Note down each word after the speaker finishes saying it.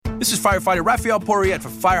This is firefighter Rafael Porriette for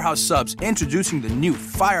Firehouse Subs, introducing the new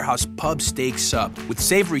Firehouse Pub Steak Sub with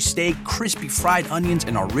savory steak, crispy fried onions,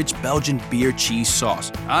 and our rich Belgian beer cheese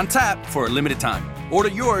sauce. On tap for a limited time. Order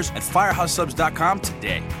yours at firehousesubs.com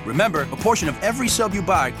today. Remember, a portion of every sub you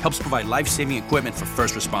buy helps provide life-saving equipment for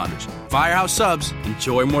first responders. Firehouse Subs.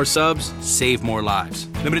 Enjoy more subs, save more lives.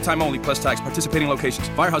 Limited time only, plus tax. Participating locations.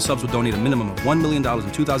 Firehouse Subs will donate a minimum of $1 million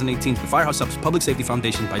in 2018 to the Firehouse Subs Public Safety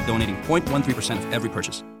Foundation by donating 0.13% of every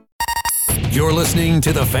purchase. You're listening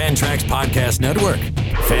to the Fantrax Podcast Network.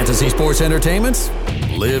 Fantasy sports entertainment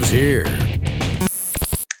lives here.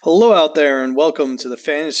 Hello out there, and welcome to the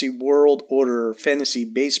Fantasy World Order Fantasy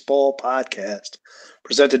Baseball Podcast,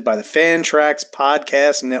 presented by the Fantrax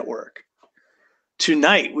Podcast Network.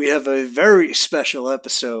 Tonight, we have a very special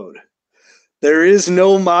episode. There is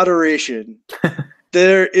no moderation.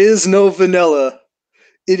 There is no vanilla.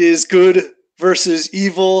 It is good versus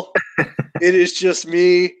evil. It is just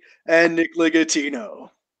me and Nick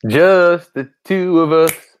Ligatino. Just the two of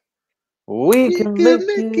us. We can make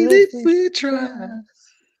it if we try.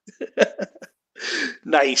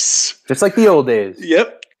 Nice. Just like the old days.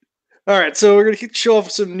 Yep. All right, so we're going to show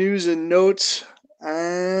off some news and notes.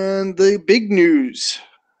 And the big news.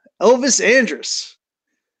 Elvis Andrus.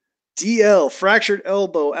 DL, fractured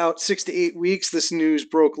elbow, out 6 to 8 weeks. This news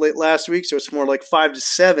broke late last week, so it's more like 5 to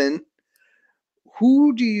 7.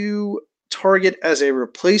 Who do you target as a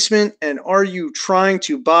replacement, and are you trying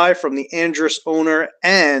to buy from the Andrus owner?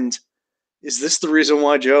 And is this the reason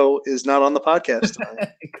why Joe is not on the podcast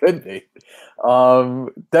tonight? It could be.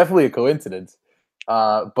 Definitely a coincidence.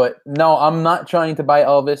 But no, I'm not trying to buy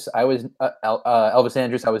Elvis. Elvis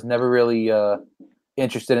Andrus. I was never really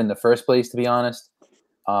interested in the first place, to be honest.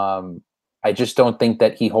 I just don't think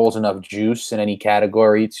that he holds enough juice in any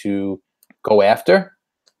category to go after.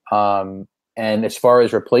 And as far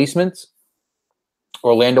as replacements,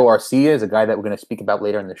 Orlando Arcia is a guy that we're going to speak about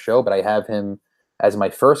later in the show, but I have him as my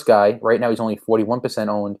first guy. Right now, he's only 41%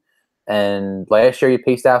 owned, and last year he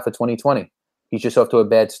paced out for 2020. He's just off to a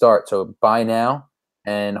bad start, so buy now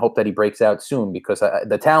and hope that he breaks out soon, because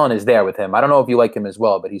the talent is there with him. I don't know if you like him as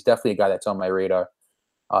well, but he's definitely a guy that's on my radar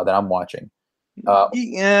that I'm watching.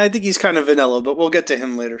 Yeah, I think he's kind of vanilla, but we'll get to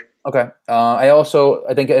him later. Okay. I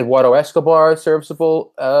think Eduardo Escobar is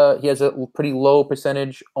serviceable. He has a pretty low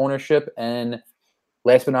percentage ownership. And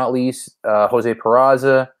last but not least, Jose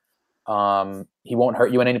Peraza. He won't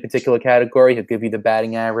hurt you in any particular category. He'll give you the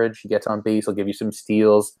batting average. He gets on base. He'll give you some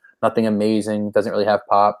steals. Nothing amazing. Doesn't really have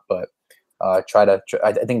pop, but I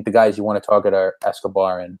think the guys you want to target are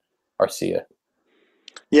Escobar and Arcia.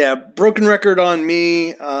 Yeah, broken record on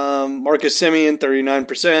me. Marcus Semien,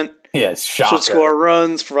 39%. Yes, shocker. Should score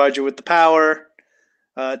runs, provide you with the power.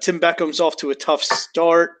 Tim Beckham's off to a tough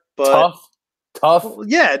start, but tough. Well,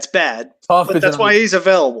 yeah, it's bad. Tough, but that's why he's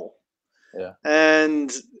available. Yeah,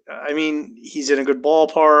 and I mean, he's in a good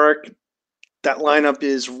ballpark. That lineup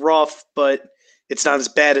is rough, but it's not as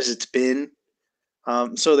bad as it's been.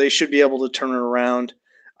 So they should be able to turn it around.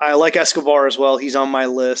 I like Escobar as well. He's on my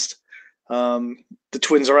list. The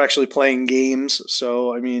Twins are actually playing games,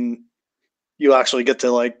 so I mean, you actually get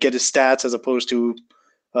to get his stats as opposed to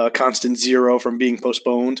constant zero from being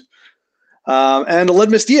postponed. And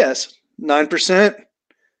Aledmys Diaz, 9%.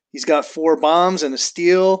 He's got 4 bombs and a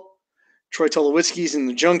steal. Troy Tulowitzki's in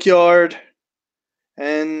the junkyard.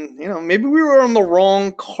 And, maybe we were on the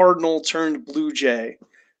wrong Cardinal turned Blue Jay.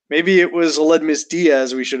 Maybe it was Aledmys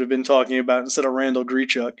Diaz we should have been talking about instead of Randall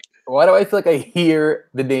Grichuk. Why do I feel like I hear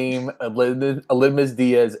the name Aledmys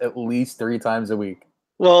Diaz at least 3 times a week?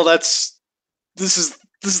 Well, this is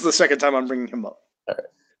the second time I'm bringing him up. All right.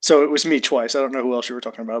 So it was me twice. I don't know who else you were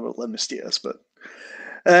talking about Aledmys Diaz,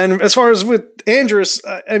 and as far as with Andrus,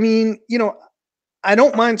 I mean, I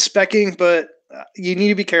don't mind speccing, but you need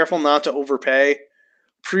to be careful not to overpay.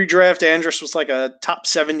 Pre-draft, Andrus was like a top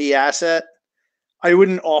 70 asset. I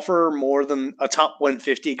wouldn't offer more than a top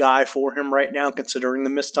 150 guy for him right now, considering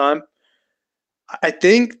the missed time. I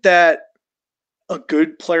think that a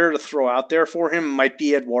good player to throw out there for him might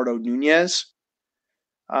be Eduardo Nunez.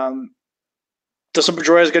 Dustin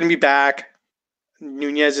Pedroia is going to be back.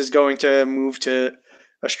 Nunez is going to move to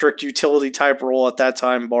a strict utility type role at that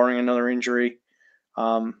time, barring another injury.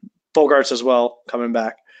 Bogarts as well coming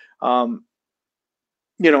back. I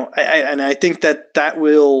think that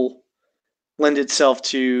will lend itself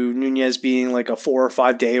to Nunez being like a 4 or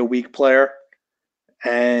 5 day a week player,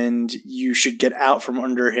 and you should get out from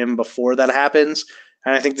under him before that happens.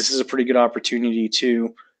 And I think this is a pretty good opportunity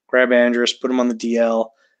to grab Andrus, put him on the DL,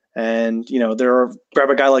 and grab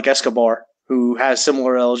a guy like Escobar who has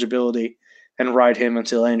similar eligibility and ride him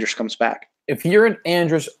until Andrus comes back. If you're an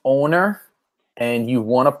Andrus owner, and you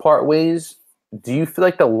want to part ways, do you feel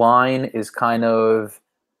like the line is kind of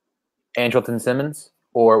Andrelton Simmons,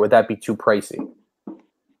 or would that be too pricey?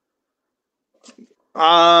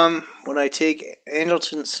 When I take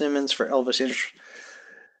Andrelton Simmons for Elvis Andrus,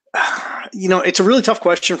 it's a really tough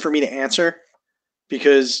question for me to answer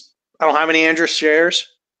because I don't have any Andrus shares.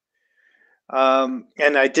 And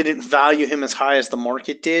I didn't value him as high as the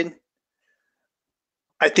market did.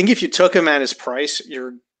 I think if you took him at his price,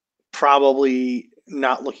 you're probably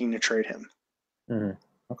not looking to trade him. Mm-hmm.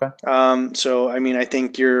 Okay. So, I mean, I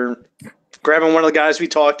think you're grabbing one of the guys we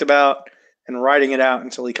talked about and riding it out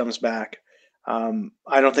until he comes back.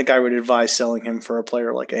 I don't think I would advise selling him for a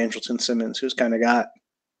player like Andrelton Simmons, who's kind of got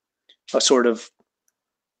a sort of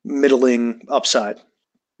middling upside.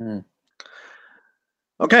 Mm.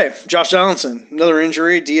 Okay, Josh Donaldson, another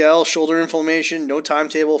injury, DL, shoulder inflammation, no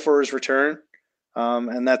timetable for his return.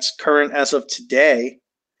 And that's current as of today.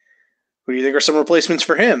 Who do you think are some replacements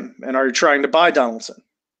for him? And are you trying to buy Donaldson?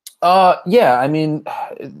 Yeah, I mean,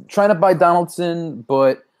 trying to buy Donaldson,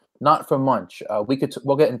 but not for much.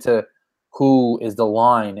 We'll get into who is the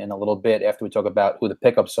line in a little bit after we talk about who the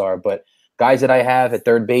pickups are. But guys that I have at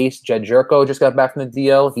third base, Jed Jerko just got back from the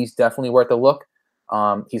DL. He's definitely worth a look.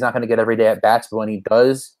 He's not going to get every day at bats, but when he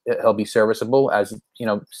does, he'll be serviceable. As you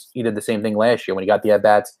know, he did the same thing last year when he got the at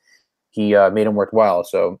bats. He made him worthwhile.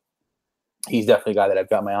 So he's definitely a guy that I've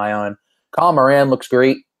got my eye on. Colin Moran looks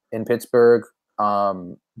great in Pittsburgh.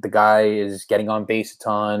 The guy is getting on base a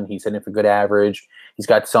ton. He's hitting for good average. He's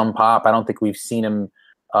got some pop. I don't think we've seen him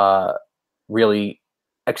really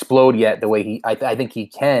explode yet the way I think he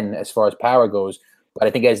can as far as power goes. But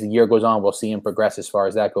I think as the year goes on, we'll see him progress as far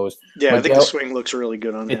as that goes. Yeah, I think the swing looks really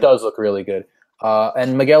good on him. It does look really good.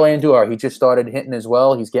 And Miguel Andujar, he just started hitting as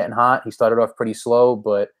well. He's getting hot. He started off pretty slow,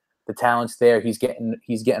 but the talent's there. He's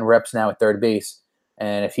getting reps now at third base.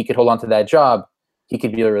 And if he could hold on to that job, he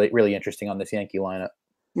could be really, really interesting on this Yankee lineup.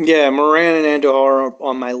 Yeah, Moran and Andujar are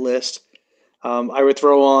on my list. I would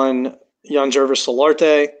throw on Yangervis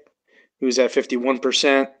Solarte, who's at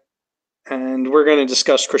 51%. And we're going to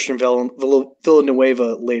discuss Christian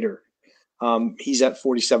Villanueva later. He's at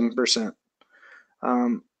 47%.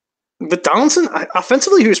 But Donaldson,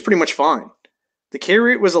 offensively, he was pretty much fine. The K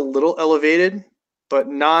rate was a little elevated, but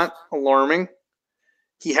not alarming.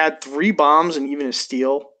 He had 3 bombs and even a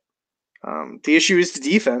steal. The issue is the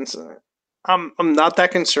defense. I'm not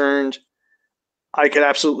that concerned. I could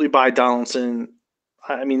absolutely buy Donaldson.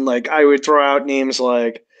 I mean, like, I would throw out names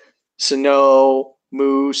like Sano,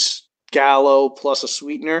 Moose, Gallo, plus a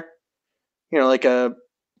sweetener. Like a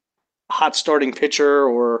hot starting pitcher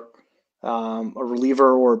or a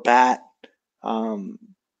reliever or a bat. Trying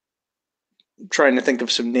to think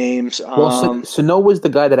of some names. Well, Sano was the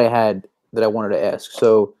guy that I had that I wanted to ask.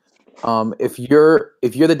 So, if you're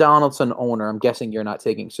the Donaldson owner, I'm guessing you're not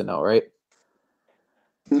taking Sano, right?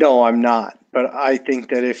 No, I'm not. But I think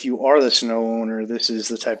that if you are the Sano owner, this is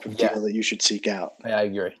the type of deal that you should seek out. I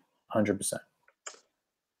agree, 100%.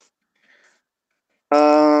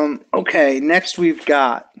 Okay, next we've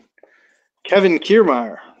got Kevin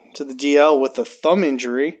Kiermaier to the DL with a thumb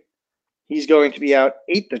injury. He's going to be out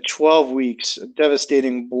 8 to 12 weeks, a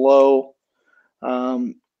devastating blow.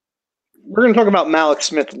 We're going to talk about Malik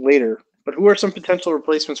Smith later, but who are some potential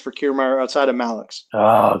replacements for Kiermaier outside of Malik's?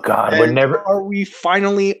 Oh, God. Are we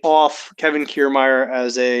finally off Kevin Kiermaier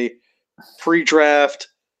as a pre-draft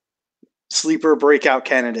sleeper breakout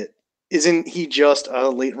candidate? Isn't he just a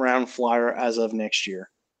late-round flyer as of next year?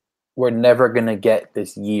 We're never going to get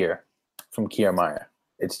this year from Kiermaier.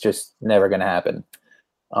 It's just never going to happen.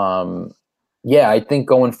 I think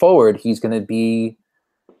going forward, he's going to be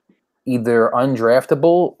either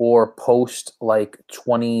undraftable or post like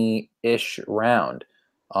 20-ish round.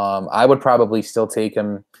 I would probably still take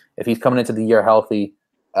him if he's coming into the year healthy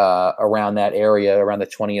around that area, around the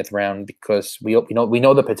 20th round, because we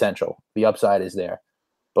know the potential, the upside is there,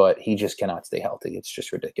 but he just cannot stay healthy. It's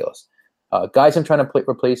just ridiculous. Guys I'm trying to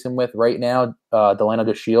replace him with right now, Delano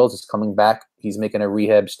DeShields is coming back. He's making a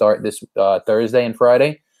rehab start this Thursday and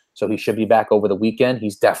Friday, so he should be back over the weekend.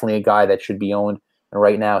 He's definitely a guy that should be owned. And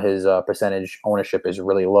right now, his percentage ownership is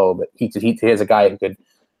really low. But he is a guy who could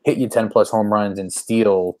hit you 10-plus home runs and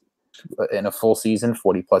steal in a full season,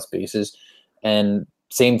 40-plus bases. And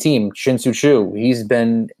same team, Shin-Soo Choo. He's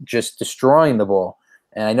been just destroying the ball.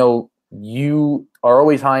 And I know you are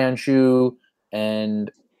always high on Choo, and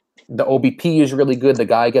the OBP is really good. The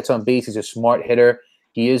guy gets on base. He's a smart hitter.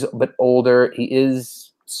 He is a bit older. He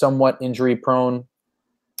is somewhat injury-prone.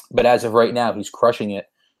 But as of right now, he's crushing it.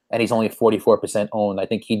 And he's only 44% owned. I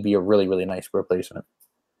think he'd be a really, really nice replacement.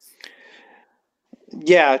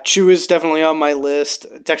 Yeah, Chu is definitely on my list.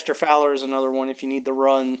 Dexter Fowler is another one if you need the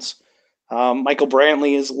runs. Michael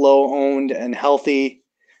Brantley is low owned and healthy.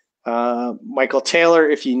 Michael Taylor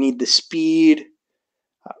if you need the speed.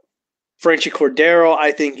 Franchi Cordero,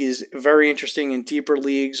 I think, is very interesting in deeper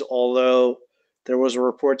leagues, although there was a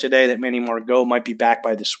report today that Manny Margot might be back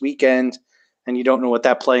by this weekend, and you don't know what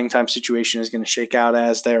that playing time situation is going to shake out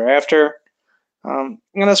as thereafter. And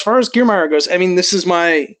as far as Kiermaier goes, I mean, this is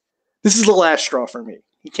the last straw for me.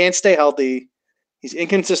 He can't stay healthy. He's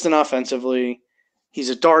inconsistent offensively. He's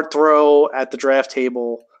a dart throw at the draft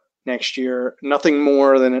table next year. Nothing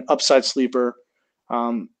more than an upside sleeper.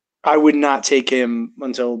 I would not take him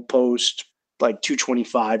until post like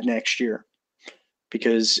 225 next year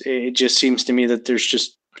because it just seems to me that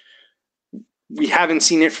we haven't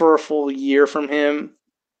seen it for a full year from him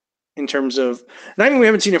in terms of, not even we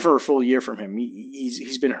haven't seen it for a full year from him.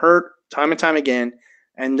 He's been hurt time and time again.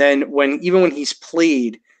 And then even when he's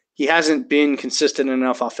played, he hasn't been consistent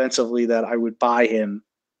enough offensively that I would buy him,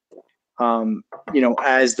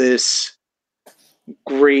 as this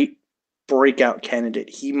great breakout candidate.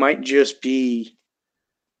 He might just be,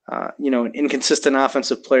 an inconsistent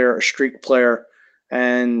offensive player, a streak player.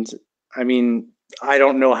 And I mean, I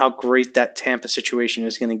don't know how great that Tampa situation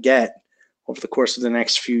is going to get over the course of the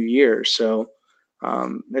next few years. So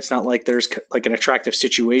it's not like there's like an attractive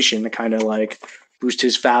situation to kind of like boost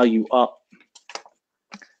his value up.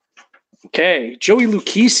 Okay, Joey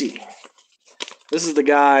Lucchesi. This is the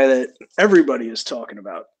guy that everybody is talking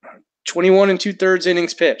about. 21 2/3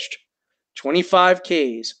 innings pitched, 25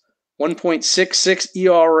 Ks, 1.66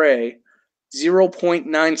 ERA,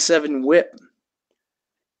 0.97 WHIP.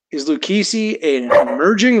 Is Lucchesi an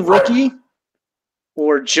emerging rookie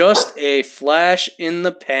or just a flash in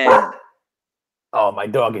the pan? Oh, my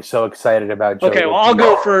dog is so excited about Joey. Okay, well, I'll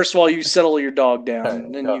go first while you settle your dog down,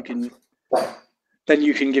 and then Go.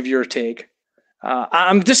 you can give your take.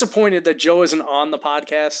 I'm disappointed that Joe isn't on the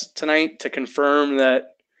podcast tonight to confirm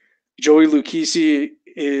that Joey Lucchesi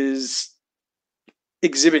is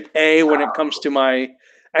Exhibit A when it comes to my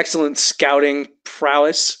excellent scouting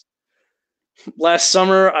prowess. Last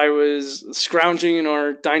summer, I was scrounging in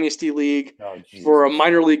our Dynasty League for a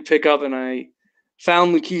minor league pickup, and I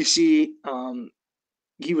found Lucchesi.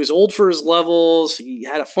 He was old for his levels. He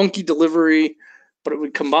had a funky delivery, but it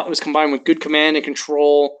was combined with good command and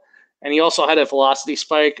control, and he also had a velocity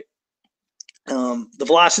spike. The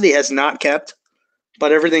velocity has not kept,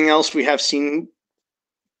 but everything else we have seen,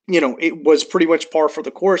 it was pretty much par for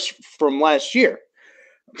the course from last year.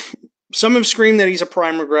 Some have screamed that he's a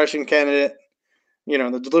prime regression candidate.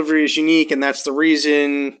 The delivery is unique, and that's the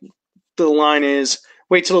reason. The line is,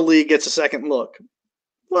 wait till the league gets a second look.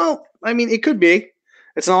 Well, I mean, it could be.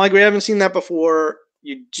 It's not like we haven't seen that before.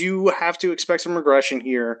 You do have to expect some regression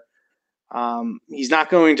here. He's not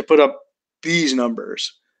going to put up these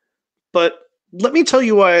numbers. But let me tell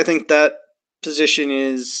you why I think that position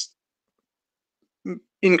is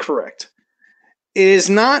incorrect. It is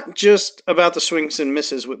not just about the swings and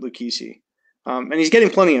misses with Lucchesi. And he's getting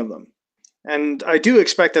plenty of them. And I do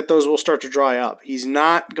expect that those will start to dry up. He's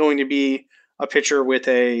not going to be a pitcher with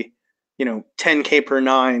a 10K per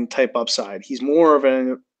 9 type upside. He's more of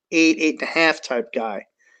an 8.5 type guy.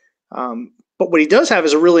 But what he does have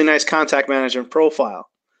is a really nice contact management profile.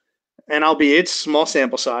 And albeit small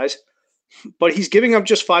sample size, but he's giving up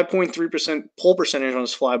just 5.3% pull percentage on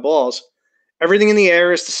his fly balls. Everything in the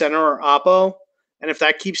air is to center or oppo. And if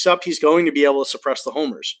that keeps up, he's going to be able to suppress the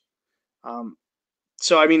homers.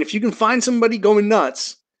 So, I mean, if you can find somebody going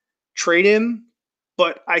nuts, trade him.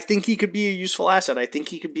 But I think he could be a useful asset. I think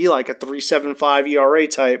he could be like a 3.75 ERA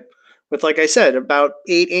type with, like I said, about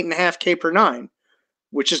 8.5 K per 9,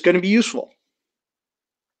 which is going to be useful.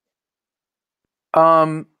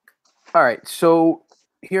 All right. So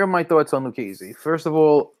here are my thoughts on Lucchesi. First of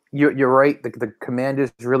all, you're right. The command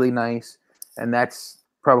is really nice, and that's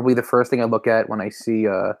probably the first thing I look at when I see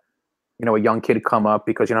a young kid come up,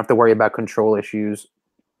 because you don't have to worry about control issues.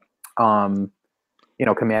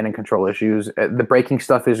 Command and control issues. The breaking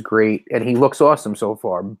stuff is great, and he looks awesome so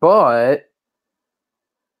far. But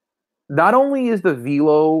not only is the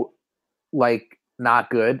velo not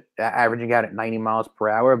good, averaging out at 90 miles per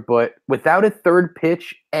hour, but without a third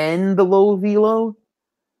pitch and the low velo,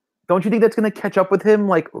 don't you think that's going to catch up with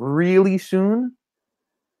him really soon?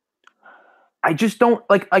 I just don't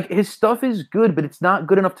like his stuff is good, but it's not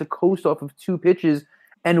good enough to coast off of 2 pitches,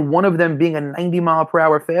 and one of them being a 90 mile per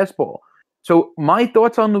hour fastball. So my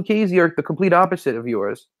thoughts on Lucchesi are the complete opposite of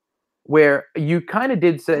yours, where you kind of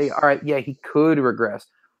did say, all right, yeah, he could regress.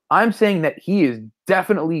 I'm saying that he is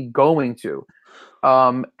definitely going to.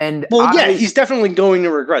 And he's definitely going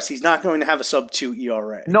to regress. He's not going to have a sub-2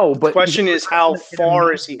 ERA. No, but the question is, how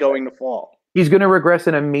far is he going to fall? He's going to regress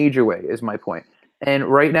in a major way, is my point. And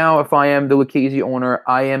right now, if I am the Lucchesi owner,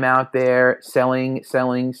 I am out there selling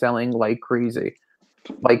like crazy.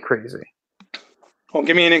 Well,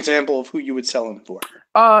 give me an example of who you would sell him for.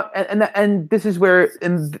 And this is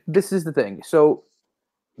the thing. So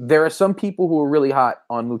there are some people who are really hot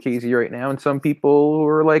on Lucchesi right now, and some people who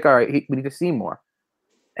are like, all right, we need to see more.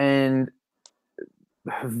 And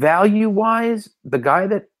value-wise, the guy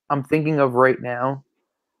that I'm thinking of right now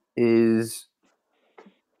is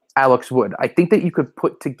Alex Wood. I think that you could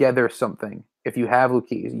put together something. If you have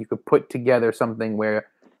Lucchesi, you could put together something where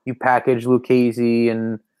you package Lucchesi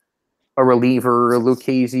and a reliever,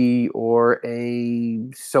 Lucchesi, or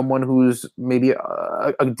someone who's maybe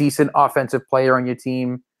a decent offensive player on your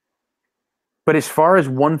team. But as far as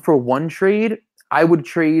 1-for-1 trade, I would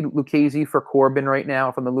trade Lucchesi for Corbin right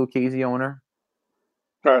now from the Lucchesi owner.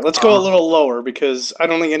 All right, let's go a little lower because I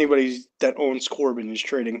don't think anybody that owns Corbin is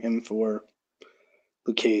trading him for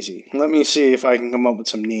Lucchesi. Let me see if I can come up with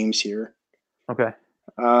some names here. Okay.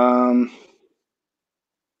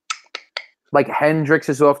 Like Hendricks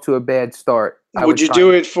is off to a bad start. Would you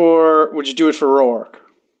do it for Roark?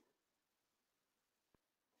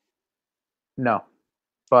 No,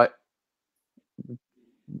 but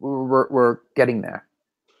we're getting there.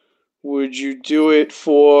 Would you do it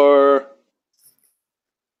for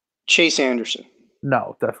Chase Anderson?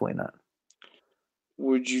 No, definitely not.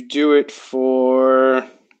 Would you do it for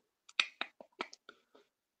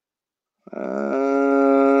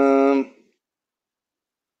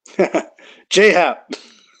J-Hap?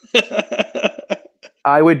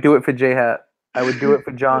 I would do it for J-Hap. I would do it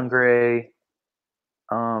for John Gray.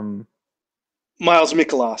 Miles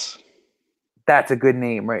Mikolas. That's a good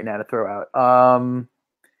name right now to throw out.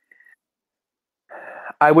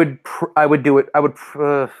 I would do it.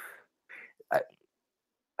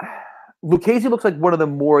 Lucchesi looks like one of the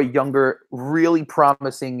more younger, really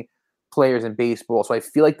promising players in baseball. So I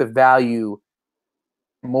feel like the value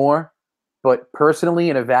more. But personally,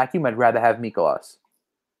 in a vacuum, I'd rather have Mikolas.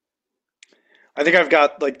 I think I've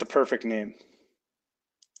got like the perfect name.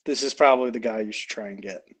 This is probably the guy you should try and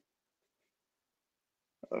get.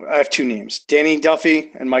 I have two names: Danny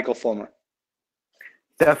Duffy and Michael Fulmer.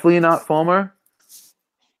 Definitely not Fulmer.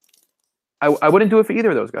 I wouldn't do it for either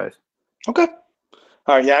of those guys. Okay.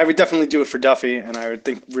 All right. Yeah, I would definitely do it for Duffy, and I would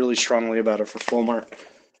think really strongly about it for Fulmer.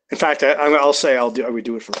 In fact, I'll say I would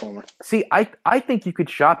do it for Fulmer. See, I think you could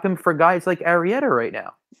shop him for guys like Arrieta right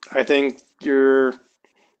now. I think you're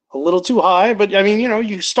a little too high, but I mean,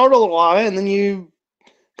 you start a little high and then you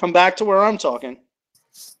come back to where I'm talking.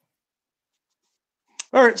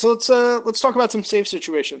 All right, so let's talk about some save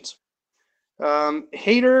situations.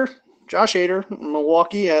 Josh Hader,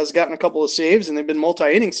 Milwaukee has gotten a couple of saves, and they've been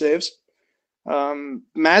multi-inning saves.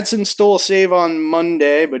 Madsen stole a save on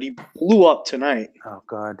Monday, but he blew up tonight. Oh,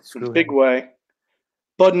 God. In a big way.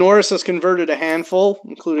 Bud Norris has converted a handful,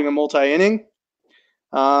 including a multi-inning.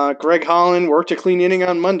 Greg Holland worked a clean inning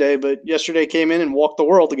on Monday, but yesterday came in and walked the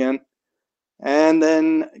world again. And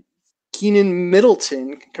then Keenan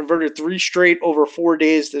Middleton converted 3 straight over 4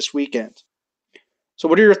 days this weekend. So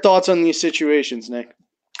what are your thoughts on these situations, Nick?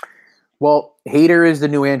 Well, Hader is the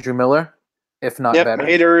new Andrew Miller, if not better.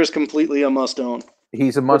 Hader is completely a must-own.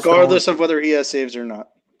 He's a must-own. Regardless of whether he has saves or not.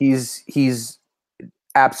 He's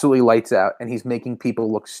absolutely lights out, and he's making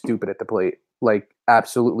people look stupid at the plate. Like,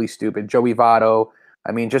 absolutely stupid. Joey Votto,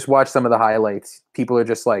 I mean, just watch some of the highlights. People are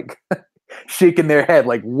just, like, shaking their head.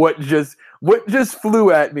 Like, what just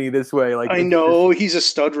flew at me this way? Like, I know he's a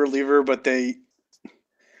stud reliever, but they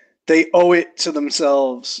owe it to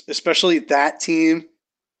themselves, especially that team,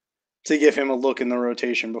 to give him a look in the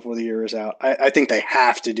rotation before the year is out. I think they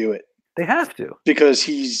have to do it. They have to. Because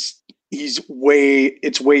it's way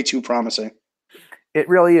too promising. It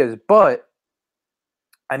really is. But,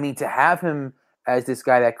 I mean, to have him as this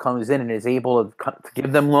guy that comes in and is able to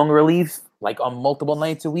give them long reliefs, like on multiple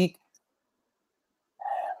nights a week.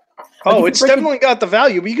 Oh, it's definitely got the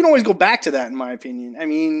value, but you can always go back to that, in my opinion. I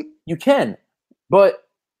mean, you can. But,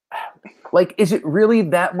 like, is it really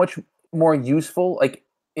that much more useful? Like,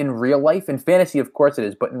 in real life, in fantasy, of course it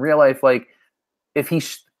is, but in real life, like, if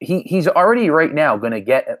he's already right now going to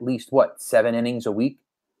get at least 7 innings a week,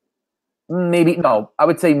 maybe no, I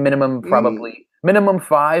would say minimum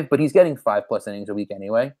 5, but he's getting 5+ innings a week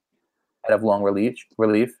anyway, out of long relief,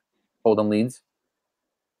 holding leads.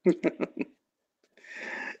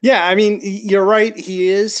 Yeah, I mean, you're right, he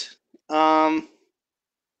is, but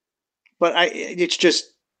it's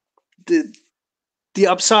just the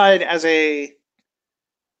upside as a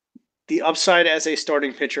the upside as a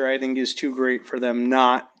starting pitcher, I think, is too great for them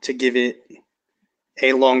not to give it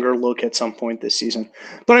a longer look at some point this season.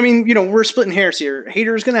 But I mean, we're splitting hairs here.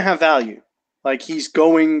 Hader's going to have value. Like, he's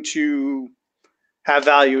going to have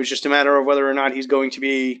value. It's just a matter of whether or not he's going to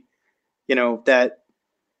be, that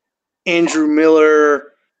Andrew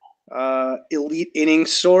Miller elite inning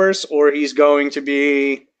source, or he's going to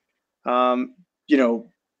be,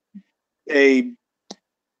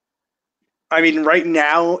 right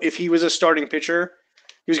now, if he was a starting pitcher,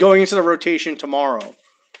 he was going into the rotation tomorrow.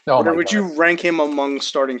 Where would you rank him among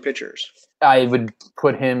starting pitchers? I would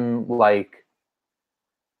put him like,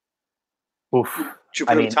 oof. Should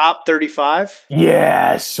you put him top 35?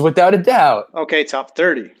 Yes, without a doubt. Okay, top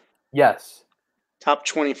 30. Yes. Top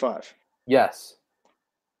 25. Yes.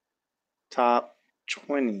 Top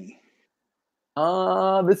 20.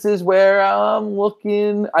 This is where I'm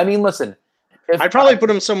looking. I mean, listen. I'd probably put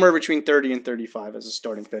him somewhere between 30 and 35 as a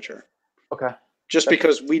starting pitcher. Okay. Just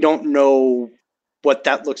because we don't know what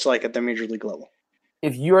that looks like at the major league level.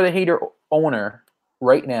 If you are the Hader owner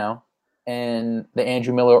right now and the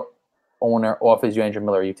Andrew Miller owner offers you Andrew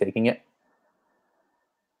Miller, are you taking it?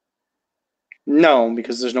 No,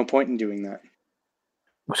 because there's no point in doing that.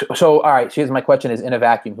 So all right, here's my question is, in a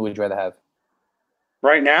vacuum, who would you rather have?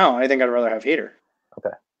 Right now, I think I'd rather have Hader.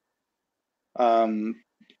 Okay.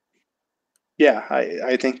 Yeah,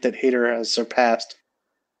 I think that Hader has surpassed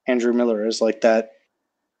Andrew Miller as like that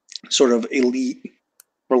sort of elite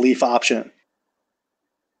relief option.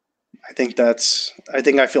 I think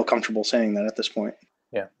I feel comfortable saying that at this point.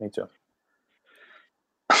 Yeah, me too.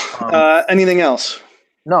 Anything else?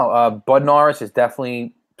 No, Bud Norris is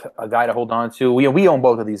definitely a guy to hold on to. We own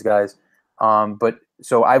both of these guys. But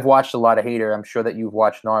so I've watched a lot of Hader. I'm sure that you've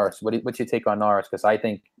watched Norris. What's your take on Norris? Because I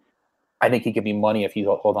think he could be money if he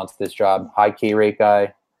hold on to this job. High K rate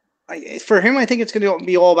guy. For him, I think it's going to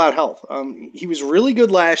be all about health. He was really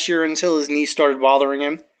good last year until his knee started bothering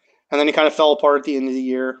him, and then he kind of fell apart at the end of the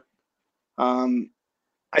year.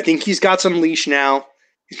 I think he's got some leash now.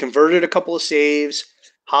 He's converted a couple of saves.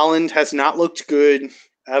 Holland has not looked good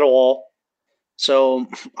at all. So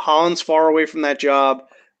Holland's far away from that job.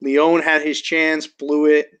 Leone had his chance, blew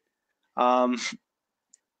it.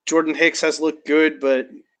 Jordan Hicks has looked good, but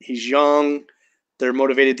he's young. They're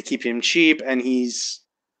motivated to keep him cheap, and he's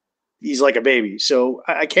like a baby. So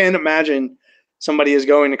I can't imagine somebody is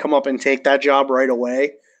going to come up and take that job right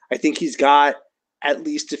away. I think he's got at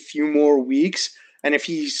least a few more weeks. And if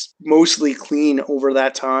he's mostly clean over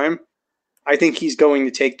that time, I think he's going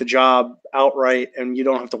to take the job outright, and you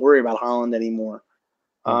don't have to worry about Holland anymore.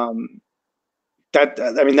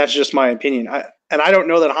 That's just my opinion. I don't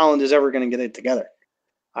know that Holland is ever going to get it together.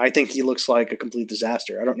 I think he looks like a complete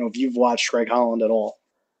disaster. I don't know if you've watched Greg Holland at all,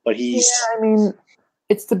 but he's. Yeah, I mean,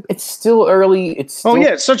 it's still early. It's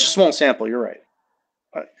such a small sample. You're right.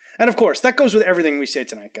 And of course, that goes with everything we say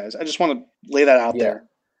tonight, guys. I just want to lay that out there.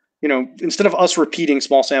 Instead of us repeating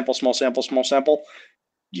small sample,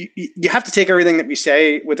 you have to take everything that we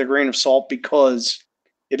say with a grain of salt because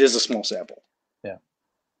it is a small sample. Yeah.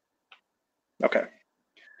 Okay.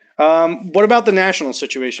 What about the national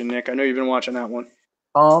situation, Nick? I know you've been watching that one.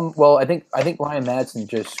 Well, I think Ryan Madson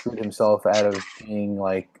just screwed himself out of being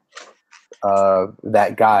like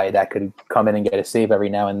that guy that could come in and get a save every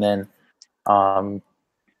now and then.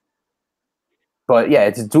 But yeah,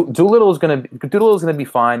 it's Doolittle's gonna be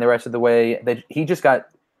fine the rest of the way. That he just got.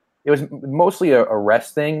 It was mostly a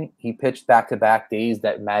rest thing. He pitched back-to-back days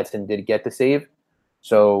that Madsen did get the save.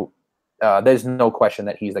 So there's no question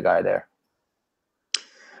that he's the guy there.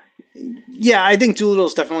 Yeah, I think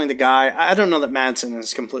Doolittle's definitely the guy. I don't know that Madsen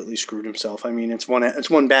has completely screwed himself. I mean, it's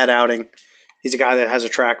one bad outing. He's a guy that has a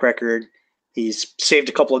track record. He's saved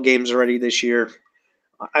a couple of games already this year.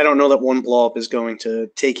 I don't know that one blow-up is going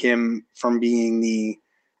to take him from being the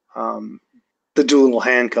Doolittle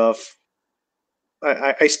handcuff.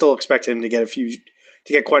 I still expect him to get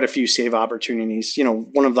quite a few save opportunities.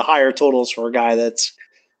 One of the higher totals for a guy that's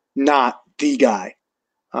not the guy.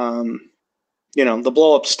 The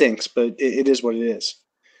blow-up stinks, but it is what it is.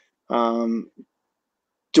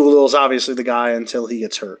 Doolittle's obviously the guy until he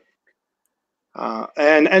gets hurt.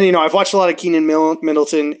 And I've watched a lot of Keenan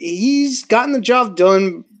Middleton. He's gotten the job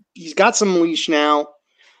done. He's got some leash now.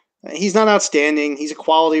 He's not outstanding. He's a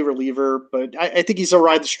quality reliever, but I think he's a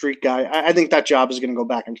ride the street guy. I think that job is going to go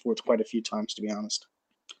back and forth quite a few times, to be honest.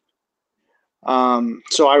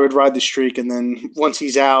 So I would ride the streak, and then once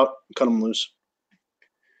he's out, cut him loose.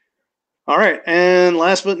 All right, and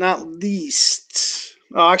last but not least,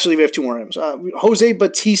 actually we have two more items. Jose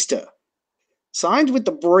Bautista signed with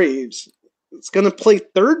the Braves. It's going to play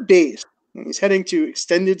third base, and he's heading to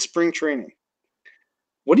extended spring training.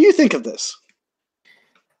 What do you think of this?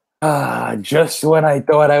 Just when I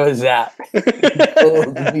thought I was at.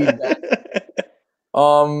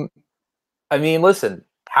 I mean, listen,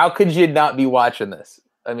 how could you not be watching this?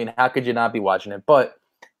 I mean, how could you not be watching it? But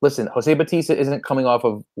listen, Jose Bautista isn't coming off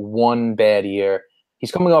of one bad year.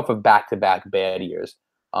 He's coming off of back-to-back bad years.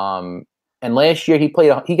 And last year he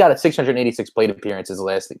got a 686 plate appearances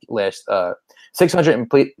last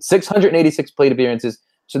 686 plate appearances.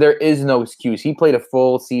 So there is no excuse. He played a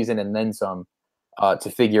full season and then some to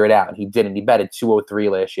figure it out. And he didn't. He batted 203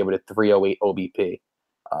 last year with a 308 OBP.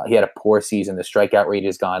 He had a poor season. The strikeout rate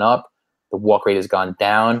has gone up. The walk rate has gone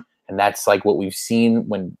down. And that's like what we've seen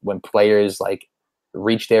when players like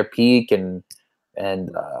reach their peak and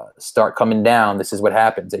start coming down. This is what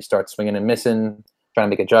happens. They start swinging and missing, trying to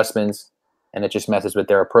make adjustments, and it just messes with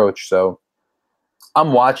their approach. So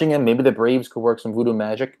I'm watching him. Maybe the Braves could work some voodoo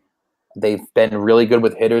magic. They've been really good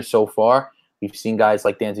with hitters so far. We've seen guys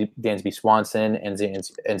like Dansby Swanson and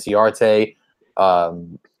Ciarte,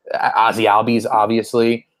 Ozzy Albies,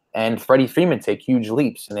 obviously, and Freddie Freeman take huge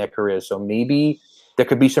leaps in their careers. So maybe there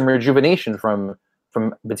could be some rejuvenation from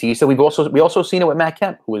Bautista. We also seen it with Matt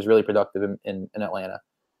Kemp, who was really productive in Atlanta.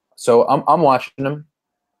 So I'm watching him.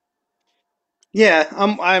 Yeah,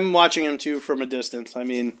 I'm watching him too from a distance. I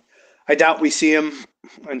mean, I doubt we see him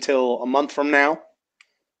until a month from now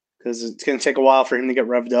because it's going to take a while for him to get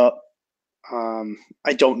revved up.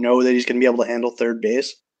 I don't know that he's going to be able to handle third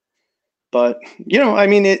base. But, I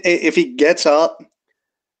mean, if he gets up,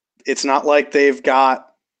 it's not like they've got,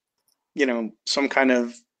 some kind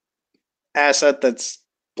of asset that's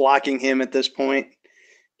blocking him at this point.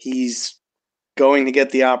 He's going to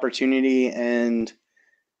get the opportunity, and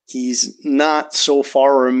he's not so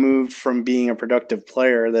far removed from being a productive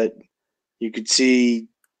player that you could see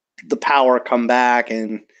the power come back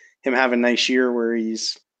and him have a nice year where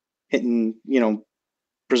he's hitting,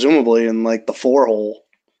 presumably in like the 4 hole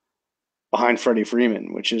behind Freddie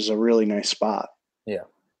Freeman, which is a really nice spot. Yeah.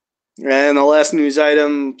 And the last news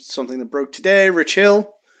item, something that broke today, Rich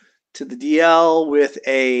Hill to the DL with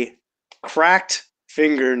a cracked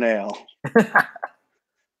fingernail.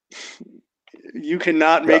 You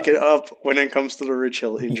cannot make it up when it comes to the Rich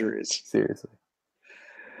Hill injuries. Seriously.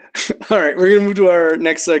 All right, we're going to move to our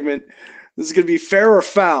next segment. This is going to be fair or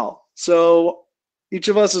foul. So each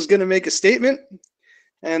of us is going to make a statement,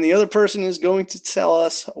 and the other person is going to tell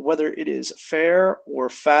us whether it is fair or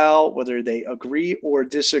foul, whether they agree or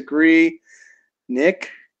disagree. Nick,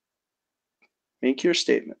 make your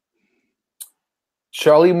statement.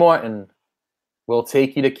 Charlie Morton will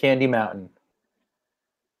take you to Candy Mountain,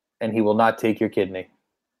 and he will not take your kidney.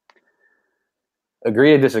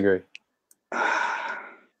 Agree or disagree?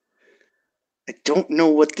 I don't know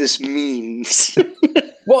what this means.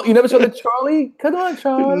 Well, you never saw the Charlie? Come on,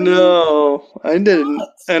 Charlie. No, I didn't.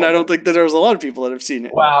 And I don't think that there's a lot of people that have seen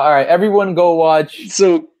it. Wow. All right. Everyone go watch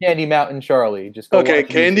Candy Mountain Charlie. Just go watch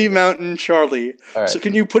Candy Mountain Charlie. All right. So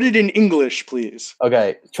can you put it in English, please?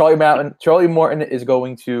 Okay. Charlie Morton is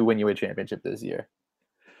going to win you a championship this year,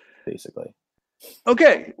 basically.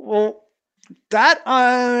 Okay. Well, that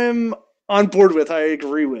I'm on board with. I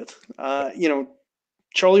agree with.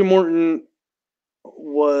 Charlie Morton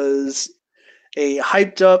was a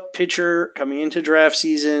hyped up pitcher coming into draft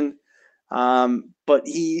season. But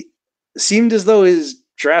he seemed as though his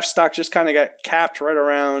draft stock just kind of got capped right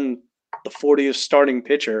around the 40th starting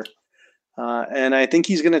pitcher. And I think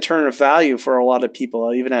he's going to turn a value for a lot of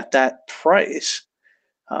people, even at that price.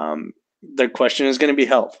 The question is going to be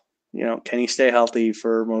health. Can he stay healthy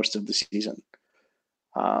for most of the season?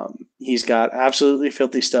 He's got absolutely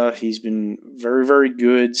filthy stuff. He's been very, very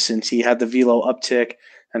good since he had the velo uptick,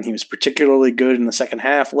 and he was particularly good in the second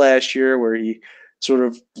half last year where he sort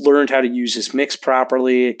of learned how to use his mix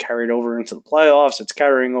properly. It carried over into the playoffs. It's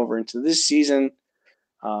carrying over into this season.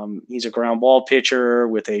 He's a ground ball pitcher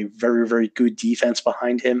with a very, very good defense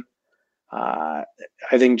behind him. I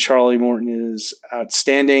think Charlie Morton is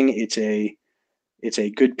outstanding. It's a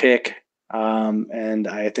good pick. And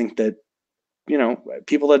I think that,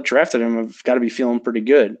 people that drafted him have got to be feeling pretty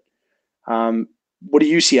good. What do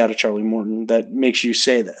you see out of Charlie Morton that makes you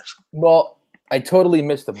say this? Well, I totally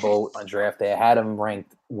missed the boat on draft day. I had him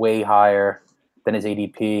ranked way higher than his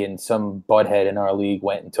ADP, and some butthead in our league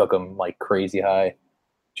went and took him like crazy high.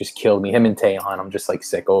 Just killed me. Him and Tejan, I'm just like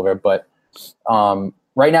sick over. But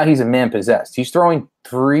right now he's a man possessed. He's throwing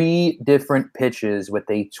 3 different pitches with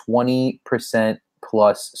a 20%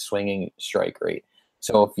 plus swinging strike rate.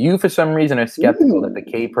 So if you, for some reason, are skeptical that the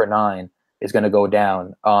K per 9 is going to go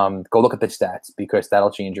down, go look at the stats because that'll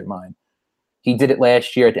change your mind. He did it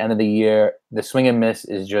last year at the end of the year. The swing and miss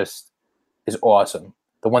is awesome.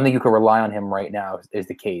 the one thing you can rely on him right now is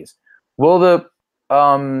the K's. Will the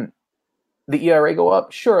ERA go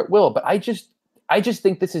up? Sure, it will. But I just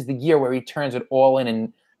think this is the year where he turns it all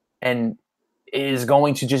in and is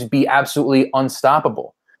going to just be absolutely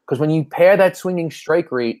unstoppable. Because when you pair that swinging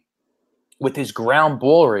strike rate with his ground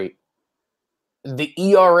ball rate, the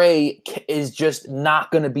ERA is just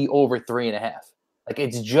not going to be over 3.5. Like,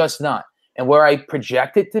 it's just not. And where I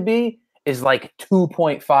project it to be is like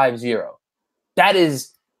 2.50. That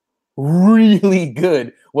is really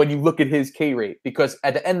good when you look at his K rate, because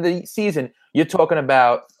at the end of the season, you're talking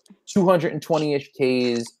about 220-ish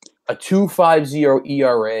Ks, a 2.50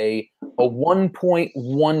 ERA, a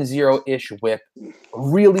 1.10-ish WHIP,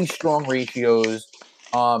 really strong ratios.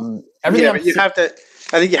 Everything but you have to.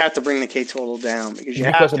 I think you have to bring the K total down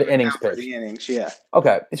because of the innings pitched. The innings, yeah.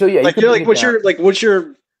 Okay, so yeah, what's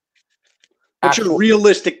your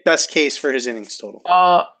realistic best case for his innings total?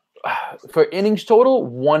 For innings total,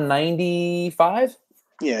 195.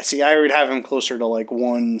 Yeah, see, I would have him closer to like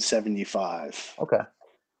 175. Okay.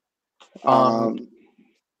 But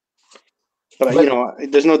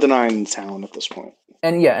there's no denying talent at this point.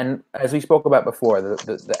 And as we spoke about before,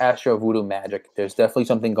 the Astro Voodoo Magic, there's definitely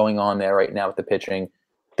something going on there right now with the pitching.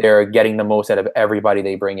 They're getting the most out of everybody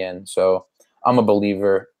they bring in. So I'm a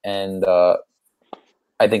believer, and I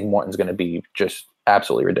think Morton's going to be just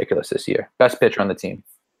absolutely ridiculous this year. Best pitcher on the team.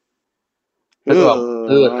 Cole.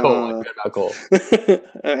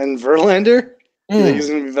 And Verlander? You think he's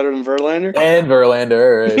going to be better than Verlander? And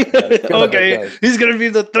Verlander. Right. Okay, he's going to be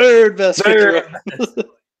the third best pitcher.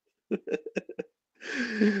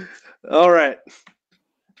 All right.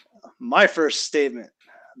 My first statement.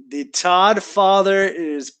 The Todd father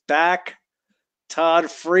is back.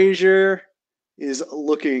 Todd Frazier is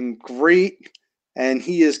looking great, and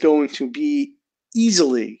he is going to be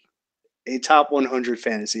easily a top 100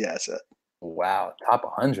 fantasy asset. Wow, top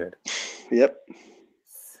 100. Yep.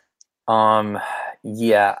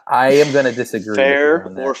 Yeah, I am going to disagree. Fair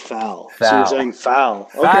or foul? Foul. So you're saying foul.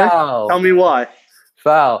 Okay. Foul. Tell me why.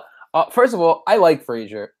 Foul. First of all, I like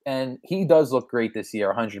Frazier, and he does look great this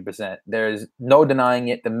year, 100%. There's no denying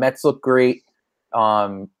it. The Mets look great.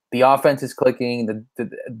 The offense is clicking.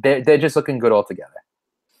 They're just looking good altogether.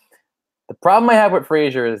 The problem I have with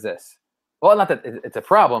Frazier is this. Well, not that it's a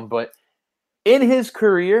problem, but in his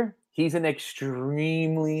career, he's an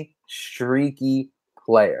extremely streaky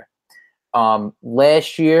player.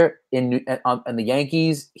 Last year in the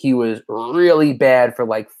Yankees, he was really bad for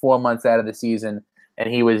like 4 months out of the season, and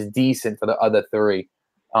he was decent for the other 3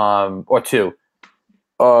 or 2.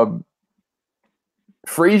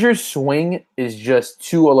 Frazier's swing is just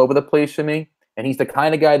too all over the place for me, and he's the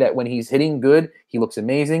kind of guy that when he's hitting good, he looks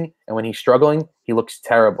amazing, and when he's struggling, he looks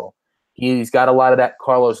terrible. He's got a lot of that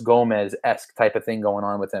Carlos Gomez-esque type of thing going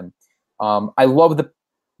on with him. I love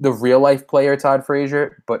the real-life player, Todd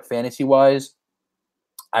Frazier, but fantasy-wise,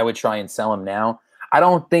 I would try and sell him now. I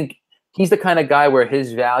don't think he's the kind of guy where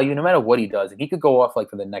his value, no matter what he does, he could go off like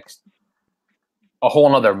for the next a whole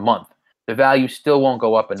another month. The value still won't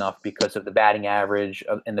go up enough because of the batting average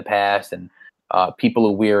in the past, and people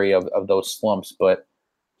are weary of those slumps. But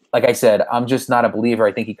like I said, I'm just not a believer.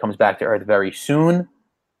 I think he comes back to earth very soon.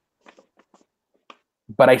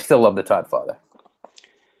 But I still love the Todd father.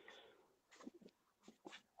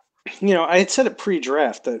 I had said it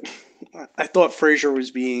pre-draft that I thought Frazier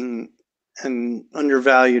was being an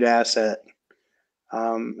undervalued asset.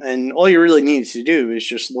 And all you really need to do is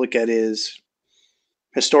just look at his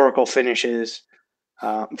historical finishes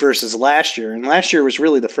versus last year. And last year was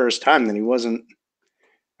really the first time that he wasn't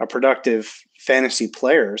a productive fantasy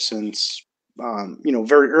player since,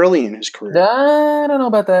 very early in his career. I don't know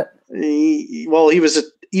about that. He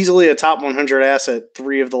was easily a top 100 asset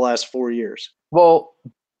 3 of the last 4 years. Well,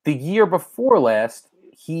 the year before last,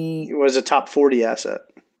 he was a top 40 asset.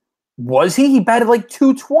 Was he? He batted like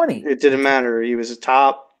 220. It didn't matter. He was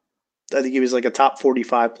I think he was like a top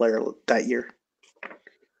 45 player that year.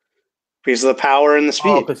 Because of the power and the speed.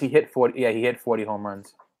 Oh, because he hit 40. Yeah, he hit 40 home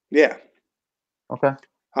runs. Yeah. Okay.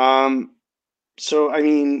 So, I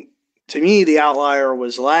mean, to me, the outlier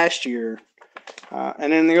was last year.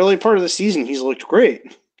 And in the early part of the season, he's looked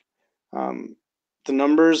great. The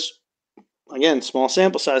numbers, again, small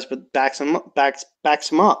sample size, but backs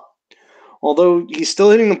him up. Although he's still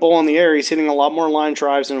hitting the ball in the air, he's hitting a lot more line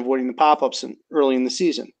drives and avoiding the pop-ups early in the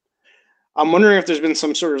season. I'm wondering if there's been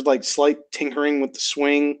some sort of like slight tinkering with the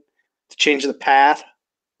swing to change the path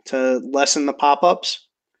to lessen the pop-ups.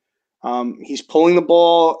 He's pulling the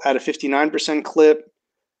ball at a 59% clip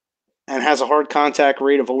and has a hard contact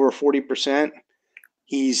rate of over 40%.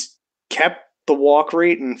 He's kept the walk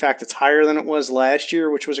rate. In fact, it's higher than it was last year,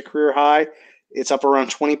 which was a career high. It's up around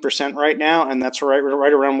 20% right now, and that's right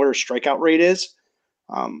around where his strikeout rate is.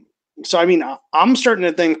 So, I mean, I'm starting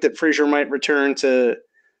to think that Frazier might return to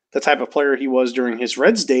the type of player he was during his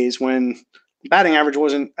Reds days when batting average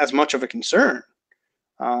wasn't as much of a concern.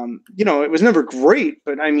 It was never great,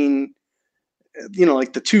 but I mean,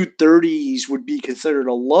 like the 230s would be considered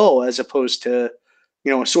a low as opposed to,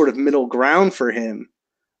 a sort of middle ground for him.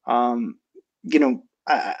 I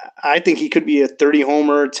think he could be a 30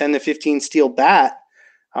 homer, 10 to 15 steal bat,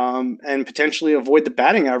 and potentially avoid the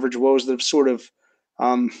batting average woes that have sort of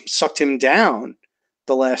sucked him down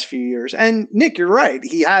the last few years. And Nick, you're right.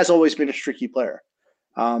 He has always been a streaky player.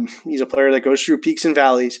 He's a player that goes through peaks and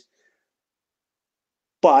valleys,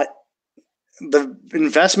 but the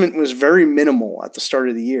investment was very minimal at the start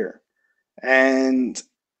of the year. And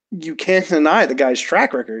you can't deny the guy's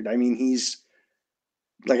track record. I mean, he's,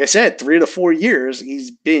 like I said, 3 to 4 years,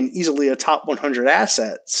 he's been easily a top 100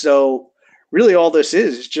 asset. So really all this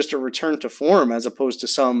is just a return to form as opposed to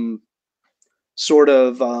some sort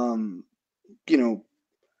of,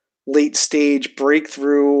 late stage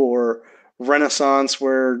breakthrough or renaissance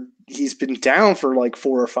where he's been down for like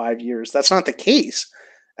 4 or 5 years. That's not the case.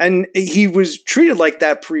 And he was treated like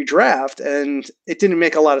that pre-draft, and it didn't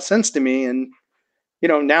make a lot of sense to me. And,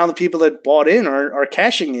 now the people that bought in are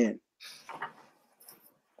cashing in.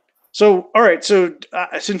 So, all right. So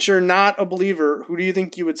since you're not a believer, who do you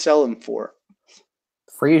think you would sell him for?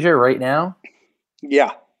 Frazier right now?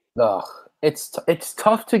 Yeah. Ugh. It's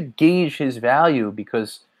tough to gauge his value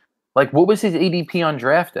because, like, what was his ADP on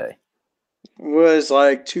draft day? It was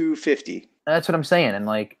like 250. That's what I'm saying. And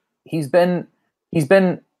like he's been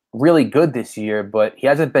really good this year, but he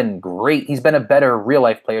hasn't been great. He's been a better real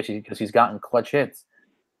life player because he's gotten clutch hits.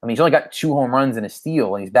 I mean, he's only got 2 home runs and a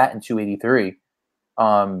steal, and he's batting 283.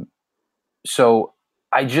 So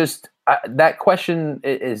that question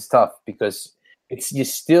is tough because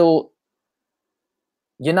you're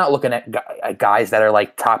not looking at guys that are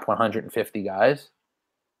like top 150 guys.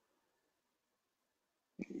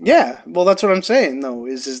 Yeah, well, that's what I'm saying though.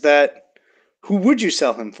 Is that who would you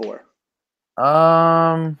sell him for?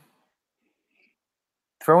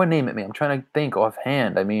 Throw a name at me. I'm trying to think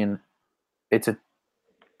offhand. I mean,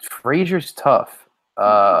 Frazier's tough.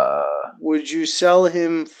 Would you sell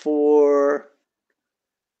him for?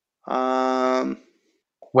 Would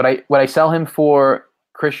I sell him for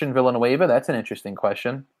Christian Villanueva? That's an interesting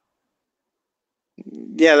question.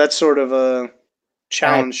 Yeah, that's sort of a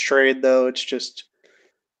challenge trade, though. It's just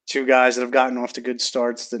 2 guys that have gotten off to good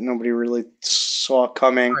starts that nobody really saw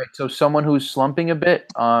coming. All right, so someone who's slumping a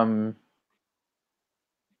bit.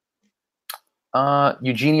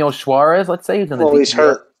 Eugenio Suarez, let's say, he's on the DL. He's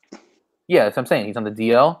hurt. Yeah, that's what I'm saying. He's on the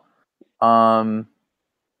DL.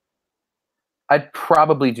 I'd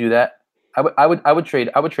probably do that. I would trade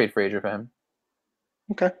Frazier for him.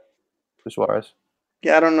 Okay. For Suarez.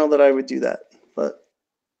 Yeah, I don't know that I would do that, but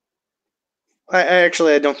I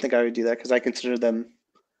don't think I would do that because I consider them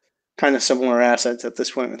kind of similar assets at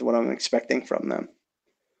this point with what I'm expecting from them.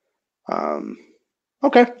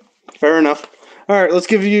 Okay, fair enough. All right, let's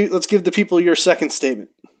give the people your second statement.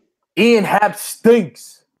 Ian Happ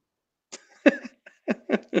stinks.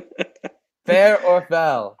 Fair or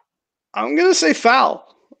foul? I'm gonna say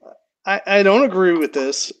foul. I don't agree with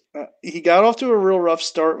this. He got off to a real rough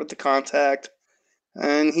start with the contact,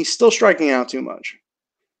 and he's still striking out too much.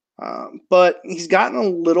 But he's gotten a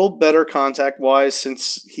little better contact-wise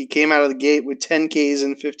since he came out of the gate with 10 Ks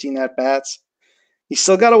and 15 at-bats. He's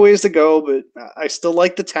still got a ways to go, but I still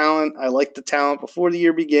like the talent. I liked the talent before the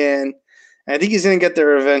year began, and I think he's going to get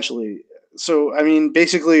there eventually. So, I mean,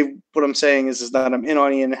 basically what I'm saying is that I'm in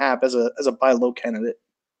on Ian Happ as a buy low candidate.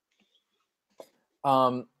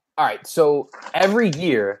 All right, so every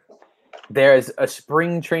year there's a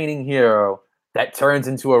spring training hero that turns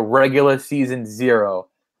into a regular season zero,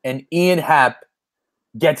 and Ian Happ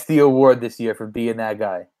gets the award this year for being that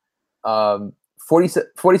guy.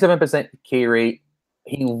 47% K rate.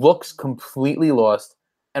 He looks completely lost,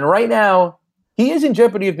 and right now he is in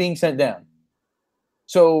jeopardy of being sent down.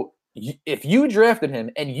 So if you drafted him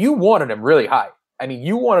and you wanted him really high, I mean,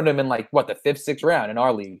 you wanted him in like what, the 5th, 6th round in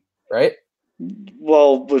our league, right?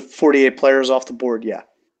 Well, with 48 players off the board, yeah.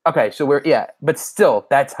 Okay, so but still,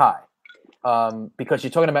 that's high because you're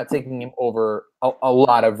talking about taking him over a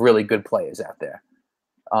lot of really good players out there.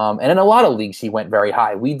 And in a lot of leagues, he went very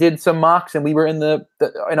high. We did some mocks, and we were in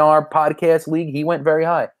in our podcast league. He went very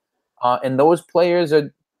high, and those players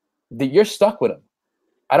you're stuck with him.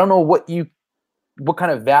 I don't know what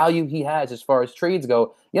kind of value he has as far as trades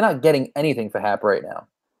go. You're not getting anything for Happ right now.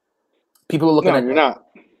 People are looking you're not.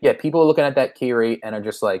 Yeah, people are looking at that K rate and are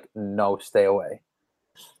just like, no, stay away.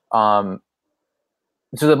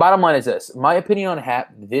 So the bottom line is this. My opinion on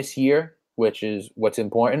Hap this year, which is what's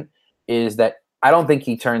important, is that I don't think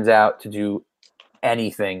he turns out to do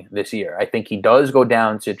anything this year. I think he does go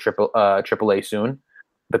down to AAA soon.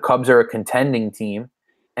 The Cubs are a contending team.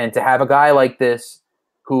 And to have a guy like this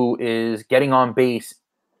who is getting on base,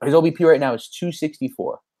 his OBP right now is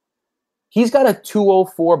 264. He's got a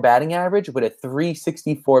 204 batting average with a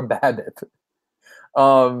 364 BABIP.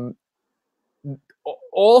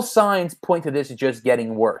 All signs point to this just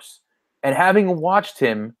getting worse. And having watched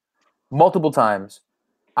him multiple times,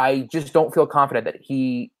 I just don't feel confident that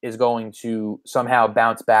he is going to somehow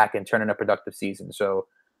bounce back and turn in a productive season. So,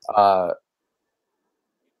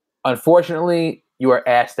 unfortunately, you are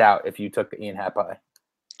asked out if you took Ian Happ high.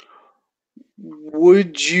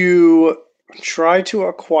 Would you try to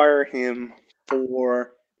acquire him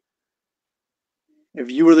for,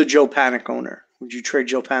 if you were the Joe Panic owner, would you trade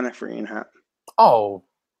Joe Panic for Ian Happ? Oh,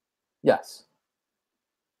 yes.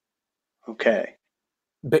 Okay.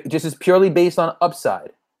 But this is purely based on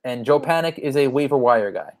upside. And Joe Panic is a waiver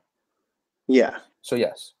wire guy. Yeah. So,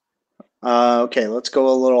 yes. Okay, let's go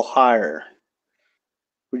a little higher.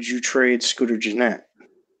 Would you trade Scooter Gennett?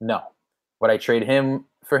 No. Would I trade him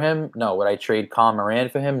for him? No. Would I trade Colin Moran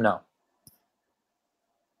for him? No.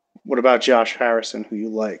 What about Josh Harrison, who you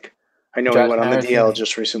like? I know Josh he went on the Harrison. DL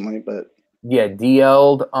just recently, but Yeah,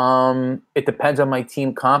 DL'd. It depends on my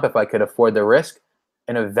team comp if I could afford the risk.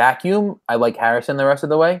 In a vacuum, I like Harrison the rest of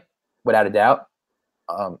the way, without a doubt.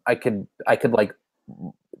 I could like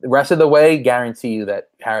the rest of the way guarantee you that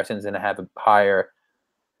Harrison's going to have a higher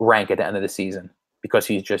rank at the end of the season because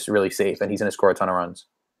he's just really safe and he's going to score a ton of runs.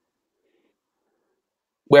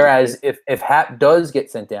 Whereas if Happ does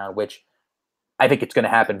get sent down, which I think it's going to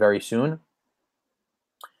happen very soon,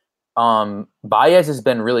 Baez has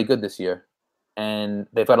been really good this year, and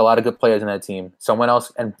they've got a lot of good players in that team. Someone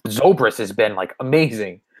else, and Zobrist has been like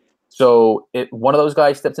amazing. So if one of those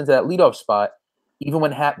guys steps into that leadoff spot, even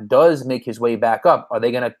when Happ does make his way back up, are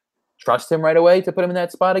they going to trust him right away to put him in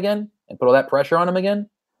that spot again and put all that pressure on him again?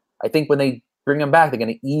 I think when they bring him back, they're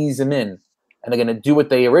going to ease him in, and they're going to do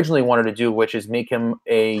what they originally wanted to do, which is make him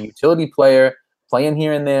a utility player, play him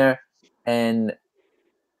here and there, and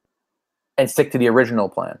stick to the original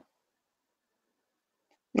plan.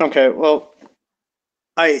 okay. Well,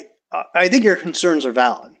 I think your concerns are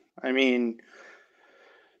valid. I mean,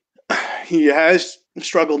 he has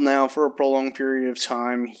struggled now for a prolonged period of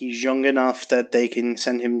time. He's young enough that they can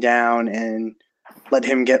send him down and let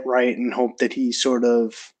him get right and hope that he sort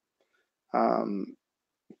of,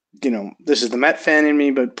 this is the Met fan in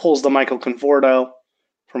me, but pulls the Michael Conforto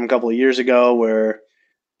from a couple of years ago where,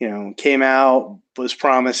 came out, was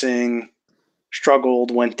promising,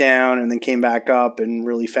 struggled, went down, and then came back up and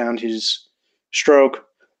really found his stroke.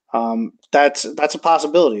 That's a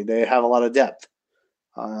possibility. They have a lot of depth.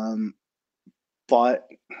 But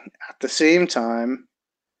at the same time,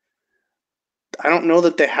 I don't know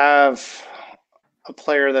that they have a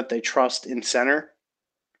player that they trust in center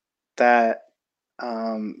that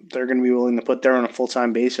they're going to be willing to put there on a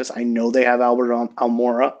full-time basis. I know they have Albert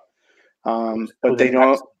Almora, but they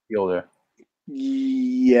don't. Fielder.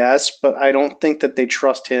 Yes, but I don't think that they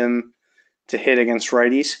trust him to hit against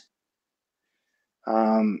righties.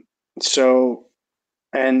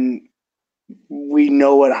 And we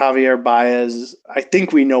know what Javier Baez. I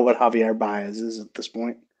think we know what Javier Baez is at this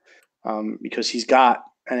point, because he's got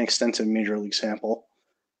an extensive major league sample,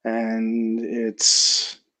 and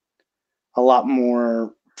it's a lot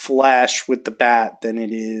more flash with the bat than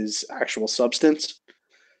it is actual substance.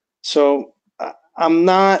 So I'm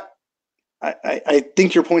not. I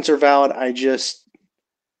think your points are valid. I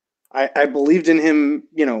believed in him,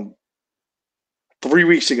 3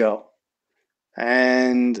 weeks ago,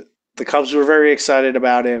 and the Cubs were very excited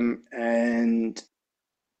about him. And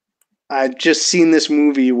I've just seen this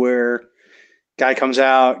movie where guy comes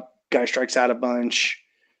out, guy strikes out a bunch,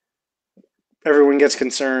 everyone gets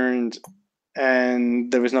concerned,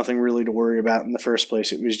 and there was nothing really to worry about in the first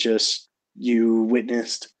place. It was just you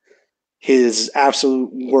witnessed his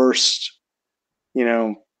absolute worst,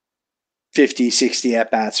 50, 60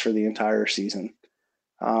 at-bats for the entire season.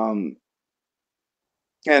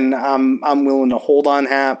 And I'm willing to hold on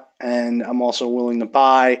Happ, and I'm also willing to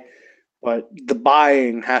buy, but the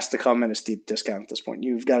buying has to come at a steep discount at this point.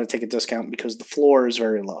 You've got to take a discount because the floor is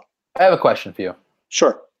very low. I have a question for you.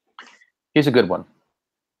 Sure. Here's a good one.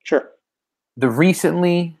 Sure. The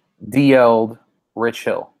recently DL'd Rich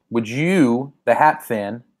Hill. Would you, the Happ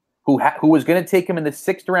fan, who was going to take him in the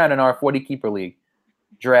 6th round in our 40 keeper league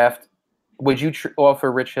draft, would you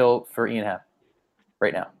offer Rich Hill for Ian Happ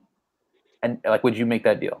right now? And would you make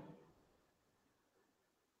that deal?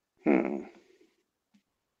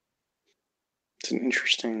 It's an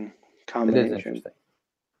interesting It combination. is interesting.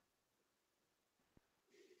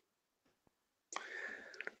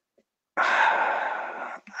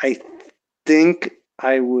 I think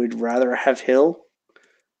I would rather have Hill,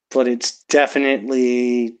 but it's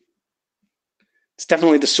definitely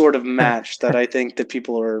the sort of match that I think that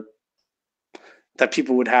people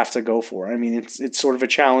would have to go for. I mean, it's sort of a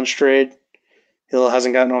challenge trade. Hill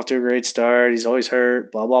hasn't gotten off to a great start. He's always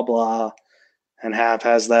hurt, blah, blah, blah. And Hap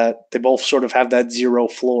has that. They both sort of have that zero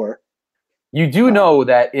floor. You do know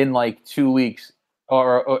that in like 2 weeks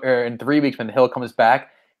or in 3 weeks when Hill comes back,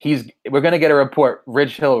 we're gonna get a report.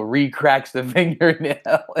 Rich Hill recracks the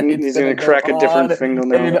fingernail. He's gonna crack a different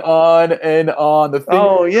fingernail. And on and on.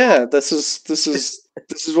 Oh yeah, this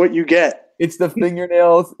is what you get. It's the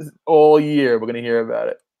fingernails all year. We're gonna hear about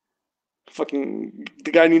it. Fucking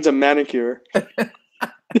the guy needs a manicure.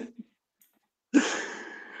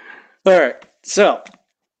 All right, so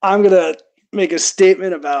I'm gonna make a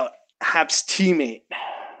statement about Hap's teammate.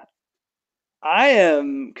 I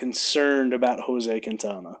am concerned about Jose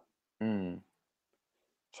Quintana.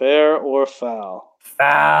 Fair or foul?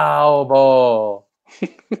 Foul ball.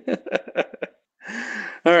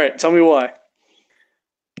 All right, tell me why.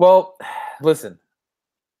 Well, listen.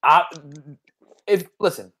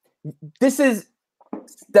 This is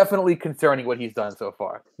definitely concerning what he's done so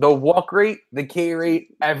far. The walk rate, the K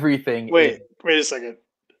rate, everything. Wait a second.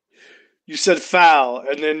 You said foul,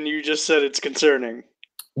 and then you just said it's concerning.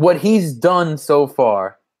 What he's done so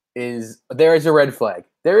far is there is a red flag.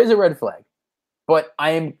 There is a red flag. But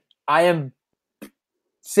I am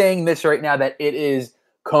saying this right now that it is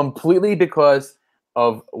completely because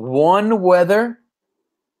of one, weather,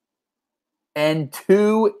 and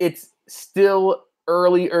two, it's still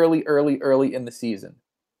early in the season.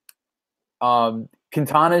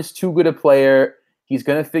 Quintana is too good a player. He's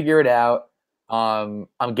going to figure it out. I'm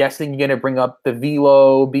guessing you're going to bring up the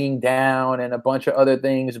velo being down and a bunch of other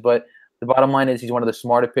things, but the bottom line is he's one of the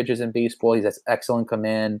smarter pitchers in baseball. He has excellent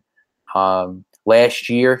command. Last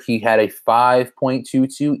year, he had a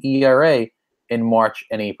 5.22 ERA in March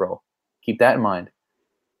and April. Keep that in mind.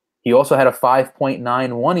 He also had a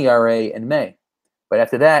 5.91 ERA in May. But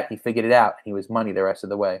after that, he figured it out. He was money the rest of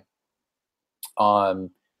the way.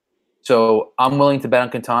 So I'm willing to bet on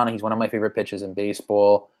Quintana. He's one of my favorite pitchers in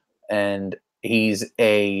baseball. And he's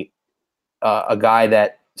a guy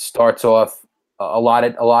that starts off a lot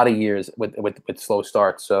of years with slow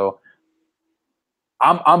starts. So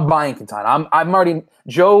I'm buying Quintana. I'm already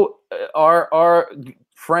Joe, our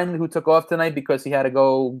friend who took off tonight because he had to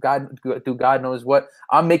go do God knows what.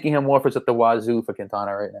 I'm making him offers at the wazoo for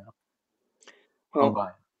Quintana right now. Well, I'm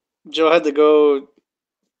buying. Joe had to go,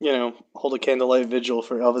 hold a candlelight vigil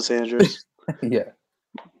for Elvis Andrus. Yeah.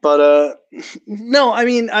 But no, I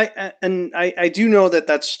mean, I do know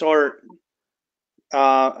that start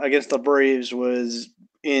against the Braves was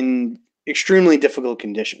in extremely difficult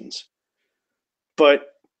conditions.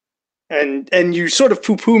 But and you sort of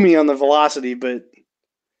poo-poo me on the velocity, but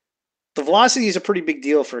the velocity is a pretty big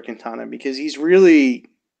deal for Quintana because he's really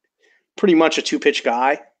pretty much a two-pitch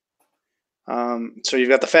guy. So you've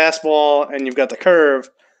got the fastball and you've got the curve,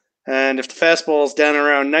 and if the fastball is down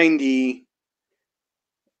around 90.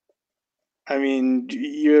 I mean,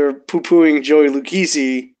 you're poo-pooing Joey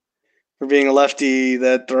Lucchesi for being a lefty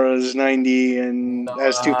that throws 90 and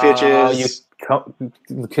has two pitches.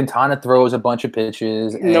 Quintana throws a bunch of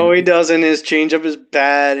pitches. No, he doesn't. His changeup is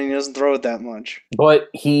bad, and he doesn't throw it that much. But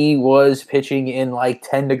he was pitching in like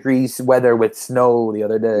 10 degrees weather with snow the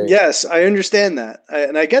other day. Yes, I understand that,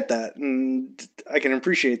 and I get that, and I can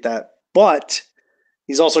appreciate that. But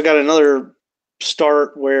he's also got another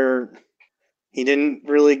start where he didn't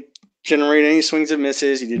really generate any swings and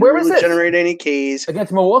misses. He didn't really generate any Ks.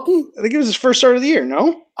 Against Milwaukee? I think it was his first start of the year,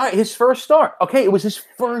 no? All right, his first start. Okay, it was his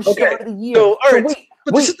first start of the year. So, all right,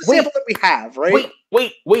 but this is the sample that we have, right?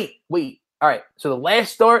 Wait. All right, so the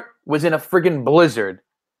last start was in a friggin' blizzard,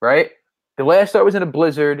 right? The last start was in a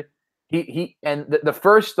blizzard. And the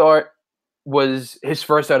first start was his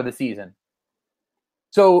first start of the season.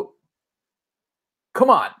 So, come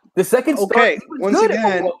on. The second start was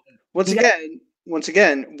good. Once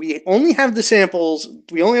again, we only have the samples.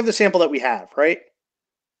 We only have the sample that we have, right?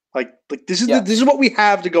 Like this is this is what we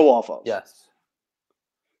have to go off of. Yes.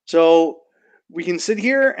 So we can sit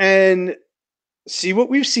here and see what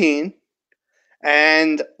we've seen,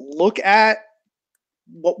 and look at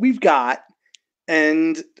what we've got,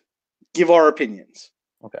 and give our opinions.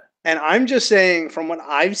 Okay. And I'm just saying, from what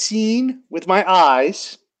I've seen with my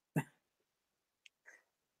eyes.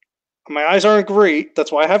 My eyes aren't great.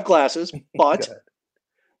 That's why I have glasses. But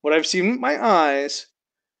what I've seen with my eyes,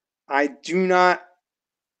 I do not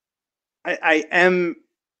I am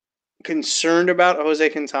concerned about Jose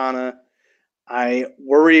Quintana. I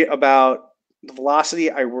worry about the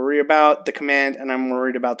velocity. I worry about the command, and I'm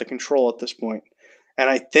worried about the control at this point. And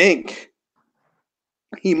I think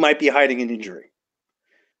he might be hiding an injury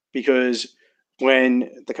because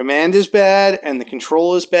when the command is bad and the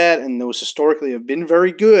control is bad, and those historically have been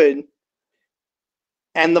very good,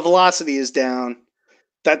 and the velocity is down,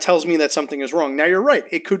 that tells me that something is wrong. Now, you're right.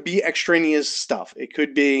 It could be extraneous stuff. It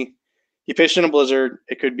could be he pitched in a blizzard.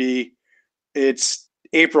 It could be it's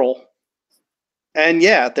April. And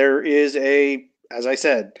yeah, there is as I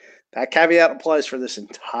said, that caveat applies for this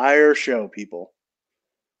entire show, people.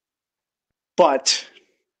 But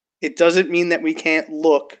it doesn't mean that we can't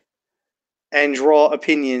look and draw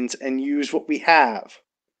opinions and use what we have.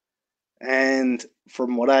 And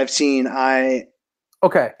from what I've seen, I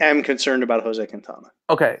am concerned about Jose Quintana.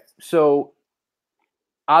 Okay, so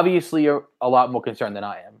obviously you're a lot more concerned than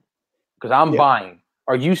I am because I'm buying.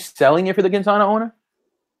 Are you selling it for the Quintana owner?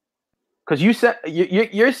 Because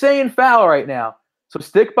you're saying foul right now. So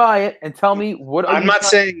stick by it and tell me what. I'm not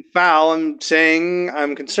saying foul. I'm saying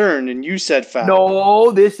I'm concerned, and you said foul.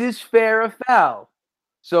 No, this is fair or foul.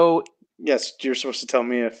 So yes, you're supposed to tell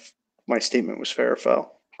me if my statement was fair or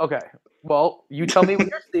foul. Okay. Well, you tell me what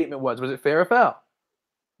your statement was. Was it fair or foul?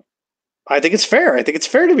 I think it's fair. I think it's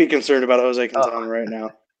fair to be concerned about Jose Quintana right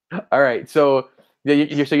now. All right. So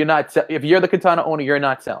you're not. If you're the Quintana owner, you're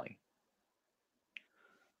not selling.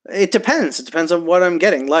 It depends. It depends on what I'm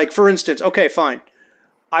getting. Like, for instance, okay, fine.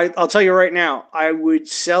 I'll tell you right now, I would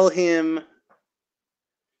sell him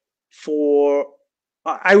for –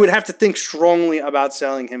 I would have to think strongly about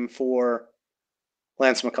selling him for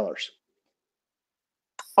Lance McCullers.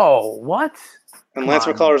 Oh, what? And Lance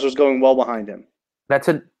McCullers was going well behind him. All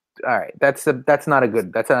right. That's not a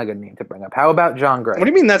good name to bring up. How about John Gray? What do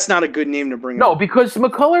you mean that's not a good name to bring up? No, because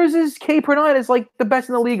McCullers' K per nine is like the best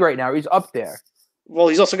in the league right now. He's up there. Well,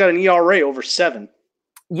 he's also got an ERA over 7.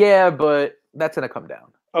 Yeah, but that's going to come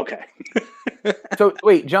down. Okay. So,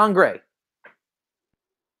 wait, John Gray?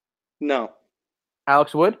 No.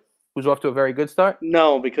 Alex Wood, who's off to a very good start?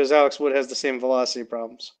 No, because Alex Wood has the same velocity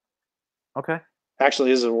problems. Okay.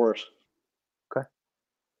 Actually, this is worse. Okay.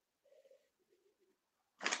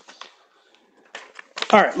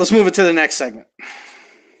 All right, let's move it to the next segment.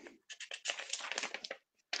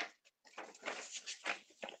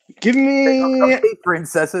 Give me. Okay,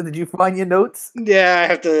 Princessa, did you find your notes? Yeah, I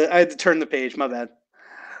had to turn the page. My bad.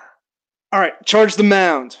 All right, charge the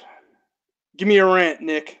mound. Give me a rant,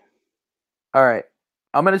 Nick. All right,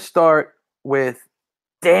 I'm gonna start with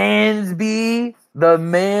Dansby, the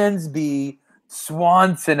Mansby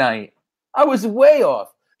Swansonite. I was way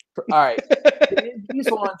off. All right, Dansby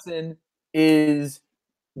Swanson is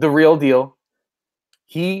the real deal.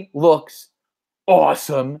 He looks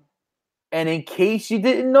awesome. And in case you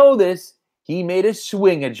didn't know this, he made a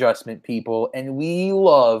swing adjustment, people, and we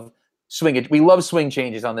love swing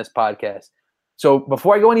changes on this podcast. So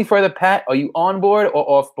before I go any further, Pat, are you on board or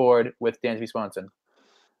off board with Dansby Swanson?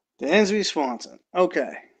 Dansby Swanson.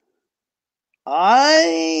 Okay.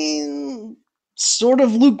 I'm sort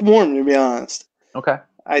of lukewarm, to be honest. Okay.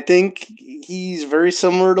 I think he's very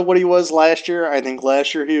similar to what he was last year. I think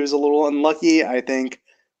last year he was a little unlucky. I think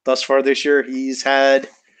thus far this year he's had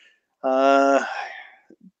the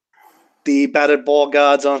batted ball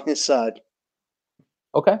gods on his side.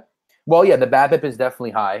 Okay. Well, yeah, the BABIP is definitely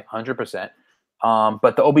high, 100%.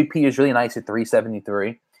 But the OBP is really nice at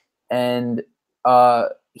 373. And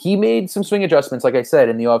he made some swing adjustments, like I said,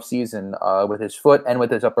 in the offseason with his foot and with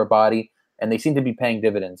his upper body, and they seem to be paying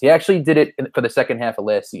dividends. He actually did it for the second half of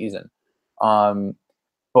last season.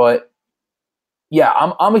 But yeah,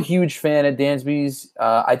 I'm a huge fan of Dansby's.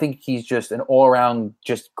 I think he's just an all-around,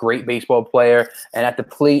 just great baseball player. And at the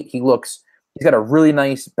plate, he's got a really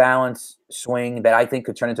nice balanced swing that I think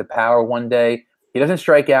could turn into power one day. He doesn't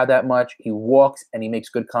strike out that much. He walks and he makes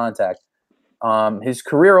good contact. His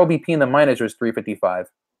career OBP in the minors was 355.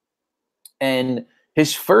 And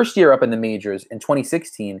his first year up in the majors in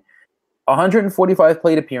 2016, 145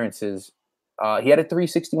 plate appearances. He had a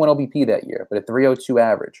 361 OBP that year, but a 302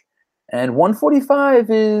 average. And 145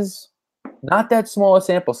 is not that small a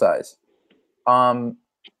sample size.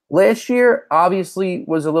 Last year, obviously,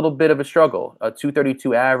 was a little bit of a struggle. A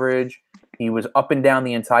 232 average. He was up and down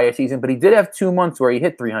the entire season, but he did have 2 months where he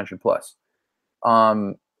hit 300 plus.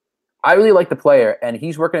 I really like the player, and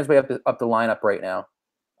he's working his way up the lineup right now.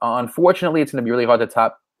 Unfortunately, it's going to be really hard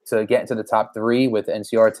to get into the top 3 with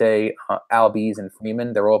Enciarte, Albies, and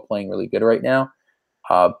Freeman. They're all playing really good right now.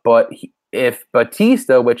 But if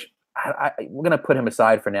Batista, which we're going to put him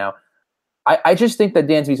aside for now, I just think that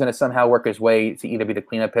Dansby's going to somehow work his way to either be the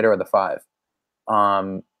cleanup hitter or the 5.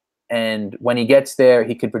 And when he gets there,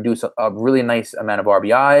 he could produce a really nice amount of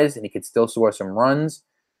RBIs, and he could still score some runs.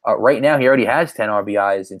 Right now, he already has 10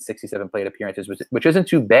 RBIs in 67 plate appearances, which isn't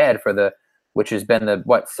too bad which has been the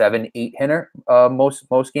 7-8 hitter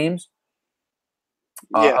most games.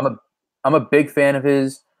 Yeah. I'm a big fan of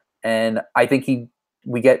his, and I think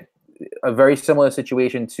we get a very similar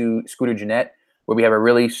situation to Scooter Gennett, where we have a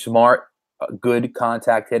really smart, good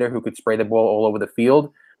contact hitter who could spray the ball all over the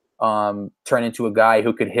field, turn into a guy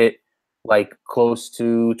who could hit like close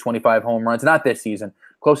to 25 home runs. Not this season,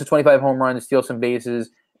 close to 25 home runs, steal some bases,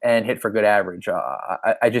 and hit for good average.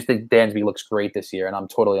 I just think Dansby looks great this year, and I'm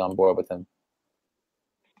totally on board with him.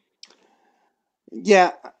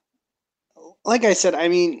 Yeah. Like I said, I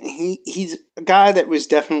mean, he's a guy that was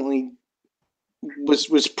definitely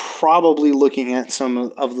was probably looking at some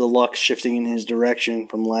of the luck shifting in his direction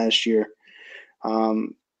from last year.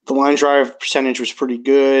 The line drive percentage was pretty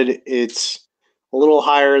good. It's a little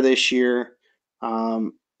higher this year.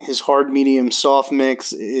 His hard, medium, soft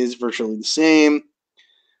mix is virtually the same.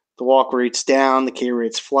 The walk rate's down. The K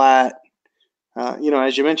rate's flat.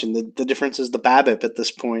 As you mentioned, the difference is the BABIP at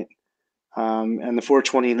this point. And the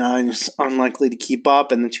 429 is unlikely to keep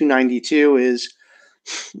up, and the 292 is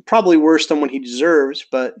probably worse than what he deserves,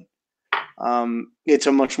 but it's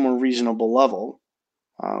a much more reasonable level.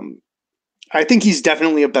 I think he's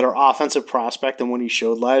definitely a better offensive prospect than what he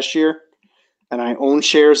showed last year, and I own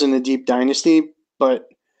shares in the Deep Dynasty, but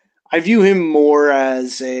I view him more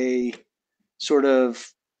as a sort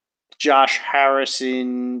of Josh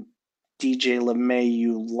Harrison, DJ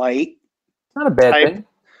LeMahieu light. Not a bad thing.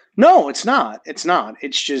 No, it's not. It's not.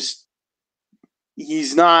 It's just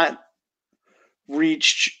he's not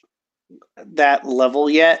reached that level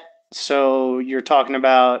yet. So you're talking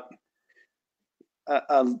about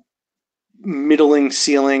a middling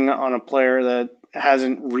ceiling on a player that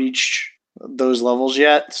hasn't reached those levels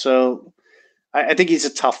yet. So I think he's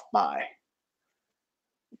a tough buy.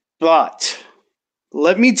 But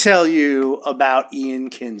let me tell you about Ian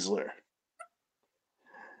Kinsler.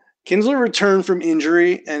 Kinsler returned from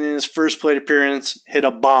injury and in his first plate appearance hit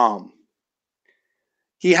a bomb.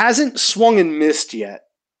 He hasn't swung and missed yet.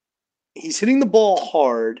 He's hitting the ball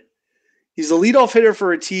hard. He's a leadoff hitter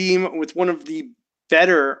for a team with one of the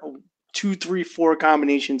better 2-3-4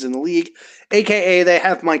 combinations in the league, a.k.a. they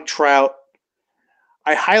have Mike Trout.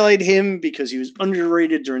 I highlight him because he was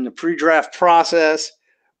underrated during the pre-draft process.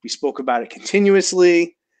 We spoke about it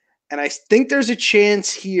continuously. And I think there's a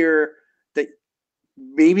chance here that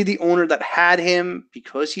maybe the owner that had him,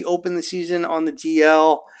 because he opened the season on the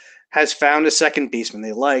DL, has found a second baseman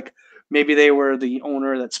they like. Maybe they were the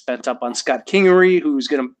owner that spent up on Scott Kingery, who's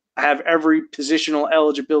going to have every positional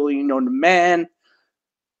eligibility known to man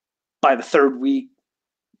by the third week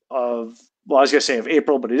of, well, I was going to say of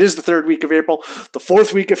April, but it is the third week of April, the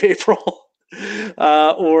fourth week of April.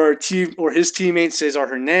 Or his teammate Cesar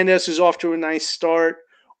Hernandez, who's off to a nice start.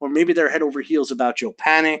 Or maybe they're head over heels about Joe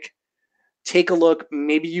Panik. Take a look.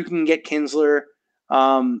 Maybe you can get Kinsler.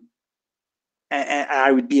 And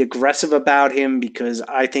I would be aggressive about him because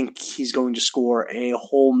I think he's going to score a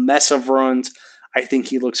whole mess of runs. I think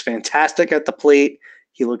he looks fantastic at the plate.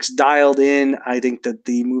 He looks dialed in. I think that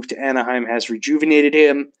the move to Anaheim has rejuvenated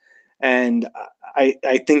him. And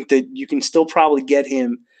I think that you can still probably get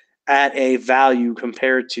him at a value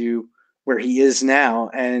compared to where he is now.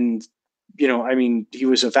 And, he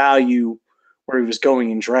was a value where he was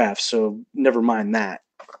going in drafts. So never mind that.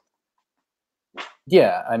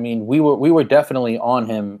 Yeah, we were definitely on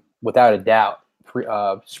him without a doubt.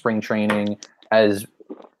 Spring training as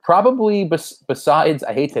probably besides,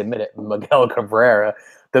 I hate to admit it, Miguel Cabrera,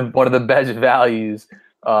 one of the best values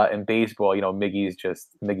in baseball.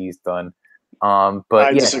 Miggy's done. But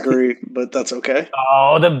I disagree, but that's okay.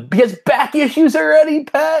 Oh, he has back issues already,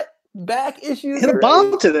 Pat. Back issues. Hit a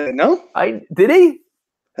bomb today, no? Did he?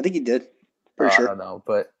 I think he did. For sure. I don't know,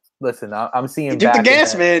 but listen, I'm seeing. He took the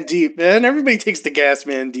gas man deep, man. Everybody takes the gas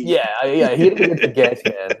man deep. Yeah, he didn't get the gas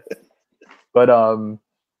man. But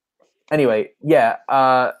anyway,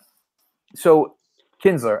 yeah. So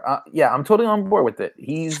Kinsler, I'm totally on board with it.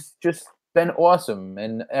 He's just been awesome,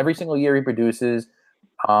 and every single year he produces.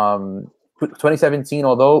 2017,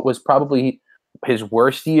 although it was probably his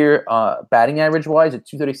worst year batting average wise at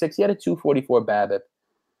 236, he had a 244 BABIP,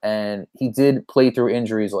 and he did play through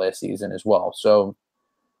injuries last season as well. So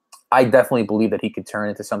I definitely believe that he could turn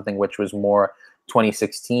into something which was more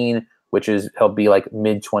 2016, which is he'll be like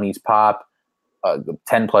mid-20s pop,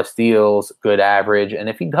 10 plus steals, good average. And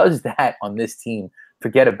if he does that on this team,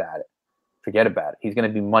 forget about it. He's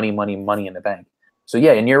going to be money in the bank. So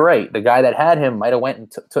yeah, and you're right. The guy that had him might have went and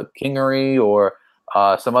took Kingery or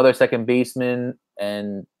some other second baseman,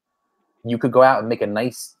 and you could go out and make a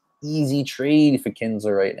nice, easy trade for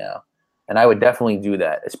Kinsler right now. And I would definitely do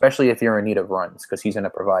that, especially if you're in need of runs, because he's going to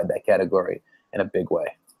provide that category in a big way.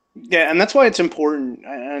 Yeah, and that's why it's important.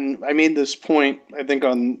 And I made this point, I think,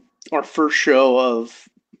 on our first show of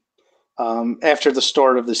after the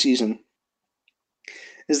start of the season,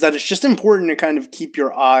 is that it's just important to kind of keep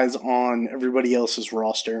your eyes on everybody else's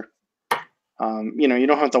roster. You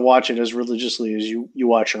don't have to watch it as religiously as you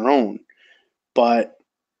watch your own, but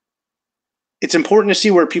it's important to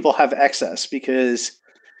see where people have excess, because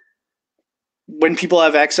when people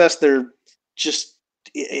have excess,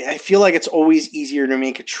 I feel like it's always easier to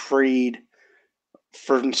make a trade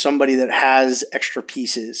for somebody that has extra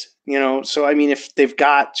pieces, So, I mean, if they've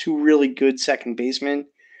got two really good second basemen,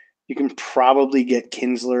 you can probably get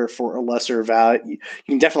Kinsler for a lesser value. You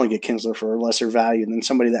can definitely get Kinsler for a lesser value than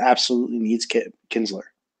somebody that absolutely needs Kinsler.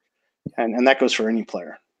 And that goes for any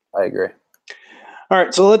player. I agree. All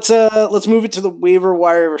right, so let's move it to the waiver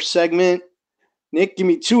wire segment. Nick, give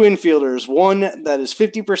me two infielders, one that is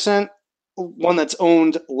 50%, one that's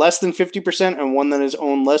owned less than 50%, and one that is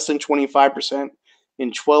owned less than 25%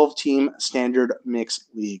 in 12-team standard mixed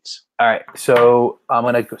leagues. All right, so I'm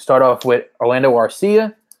going to start off with Orlando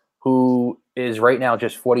Arcia, who is right now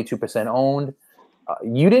just 42% owned.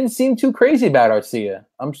 You didn't seem too crazy about Arcia.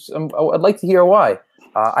 I'd like to hear why.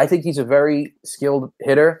 I think he's a very skilled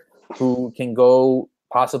hitter who can go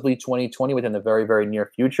possibly 2020 within the very, very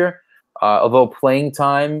near future. Although playing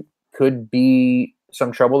time could be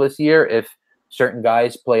some trouble this year if certain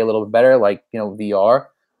guys play a little bit better, like VR.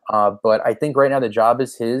 But I think right now the job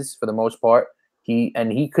is his for the most part.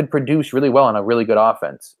 He could produce really well on a really good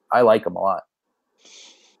offense. I like him a lot.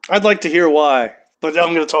 I'd like to hear why, but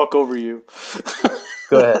I'm going to talk over you.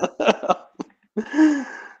 Go ahead.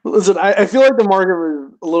 Listen, I feel like the market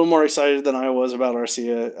was a little more excited than I was about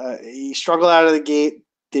Arcia. He struggled out of the gate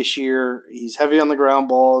this year. He's heavy on the ground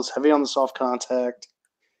balls, heavy on the soft contact.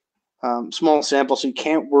 Small sample, so you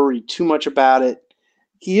can't worry too much about it.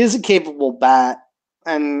 He is a capable bat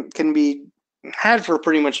and can be had for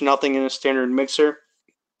pretty much nothing in a standard mixer.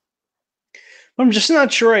 I'm just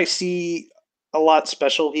not sure I see a lot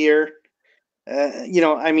special here.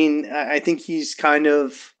 I think he's kind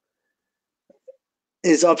of,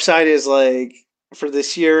 his upside is like, for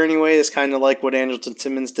this year anyway, is kind of like what Andrelton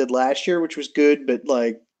Simmons did last year, which was good, but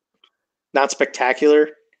like not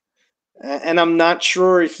spectacular. And I'm not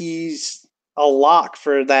sure he's a lock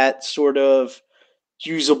for that sort of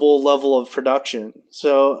usable level of production.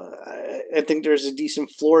 So I think there's a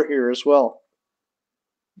decent floor here as well.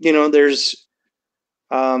 There's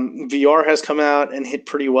VR has come out and hit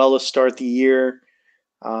pretty well to start the year.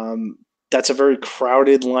 That's a very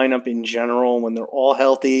crowded lineup in general when they're all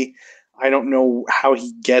healthy. I don't know how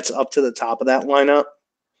he gets up to the top of that lineup.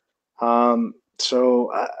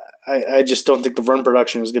 So I just don't think the run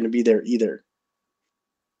production is going to be there either.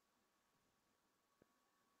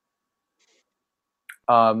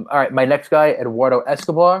 All right, my next guy, Eduardo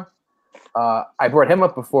Escobar. I brought him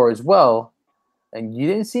up before as well, and you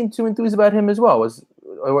didn't seem too enthused about him as well.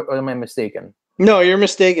 Or am I mistaken? No, you're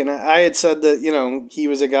mistaken. I had said that, he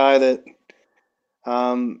was a guy that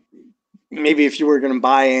maybe if you were going to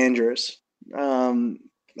buy Andrus and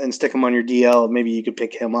stick him on your DL, maybe you could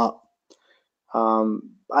pick him up.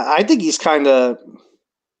 I think he's kind of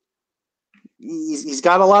he's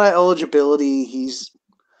got a lot of eligibility. He's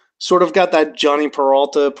sort of got that Johnny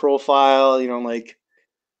Peralta profile,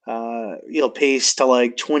 he'll pace to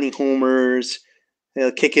like 20 homers.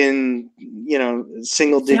 He'll kick in,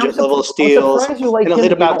 single-digit level steals. He'll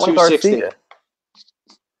hit about 260.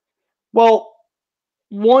 Well,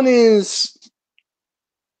 one is,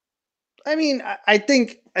 I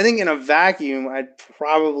think in a vacuum, I'd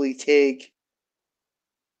probably take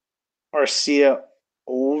Arcia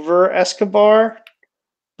over Escobar,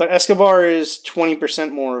 but Escobar is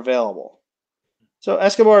 20% more available. So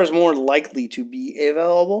Escobar is more likely to be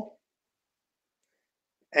available.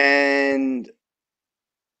 And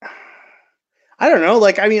I don't know.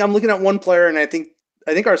 I'm looking at one player, and I think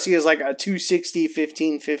Arcia is like a 260,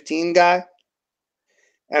 15-15 guy.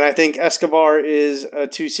 And I think Escobar is a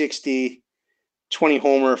 260, 20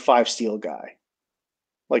 homer, 5 steal guy.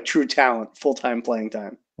 Like true talent, full-time playing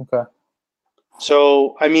time. Okay.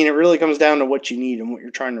 So, it really comes down to what you need and what you're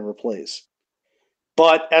trying to replace.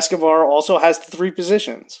 But Escobar also has the 3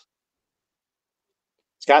 positions.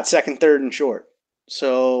 He's got second, third, and short.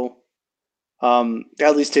 So,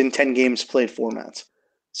 at least in 10 games played formats.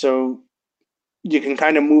 So you can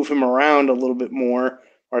kind of move him around a little bit more,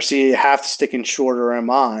 or see you have to stick in short or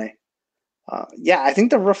MI. Yeah, I think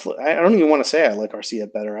they're roughly. I don't even want to say I like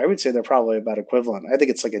Arcia better. I would say they're probably about equivalent. I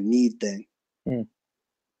think it's like a need thing. Hmm.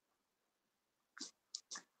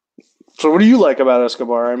 So, what do you like about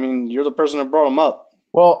Escobar? I mean, you're the person that brought him up.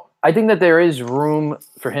 Well, I think that there is room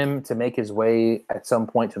for him to make his way at some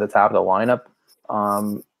point to the top of the lineup.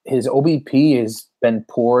 His OBP has been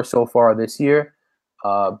poor so far this year,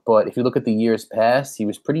 but if you look at the years past, he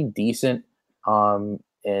was pretty decent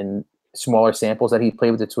in smaller samples that he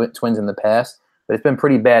played with the Twins in the past. But it's been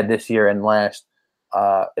pretty bad this year and last.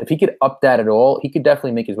 If he could up that at all, he could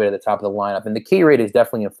definitely make his way to the top of the lineup. And the K rate is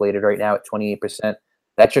definitely inflated right now at 28%.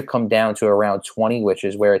 That should come down to around 20, which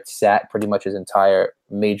is where it's sat pretty much his entire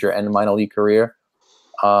major and minor league career.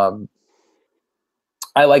 I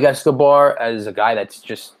like Escobar as a guy that's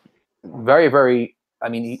just very, very. I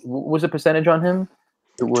mean, what was the percentage on him?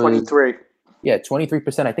 It was 23. Yeah,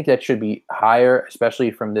 23%. I think that should be higher,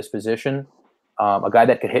 especially from this position. A guy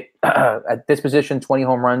that could hit at this position 20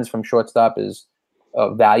 home runs from shortstop is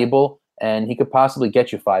valuable, and he could possibly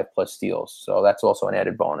get you 5+ steals. So that's also an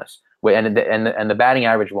added bonus. And the batting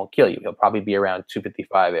average won't kill you. He'll probably be around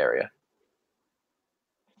 255 area.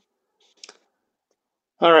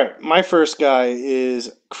 All right, my first guy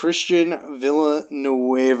is Christian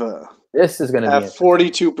Villanueva. This is going to be at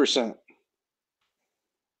 42%.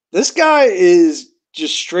 This guy is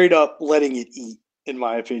just straight up letting it eat, in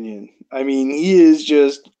my opinion. I mean, he is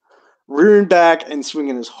just rearing back and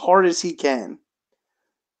swinging as hard as he can.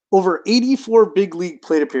 Over 84 big league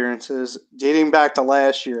plate appearances dating back to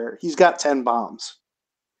last year, he's got 10 bombs.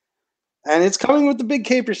 And it's coming with the big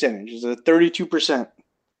K percentage. It's at 32%.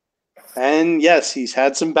 And yes, he's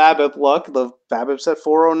had some BABIP luck. The BABIP's at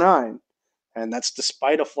 409. And that's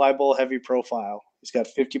despite a fly ball heavy profile. He's got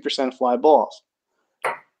 50% fly balls.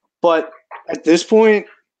 But at this point,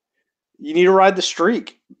 you need to ride the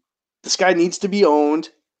streak. This guy needs to be owned.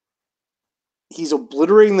 He's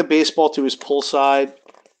obliterating the baseball to his pull side.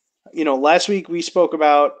 You know, last week we spoke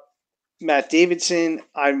about Matt Davidson.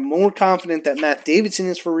 I'm more confident that Matt Davidson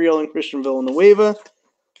is for real than Christian Villanueva.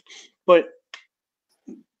 But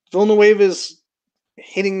Villanueva's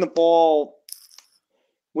hitting the ball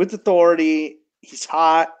with authority. He's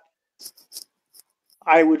hot.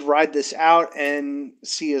 I would ride this out and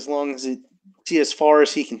see as far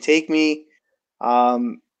as he can take me.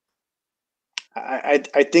 I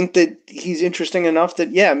think that he's interesting enough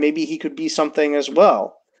that, yeah, maybe he could be something as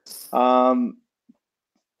well.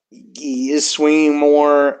 He is swinging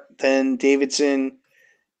more than Davidson.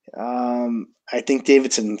 I think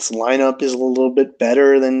Davidson's lineup is a little bit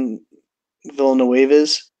better than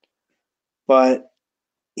Villanueva's, but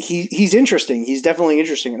he's interesting. He's definitely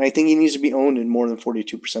interesting, and I think he needs to be owned in more than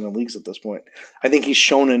 42% of leagues at this point. I think he's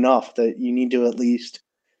shown enough that you need to at least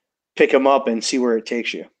pick him up and see where it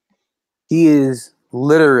takes you. He is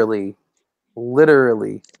literally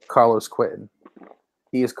Carlos Quentin.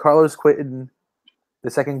 He is Carlos Quentin, the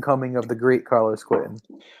second coming of the great Carlos Quentin.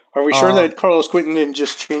 Are we sure that Carlos Quentin didn't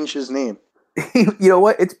just change his name? You know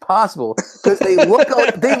what? It's possible because they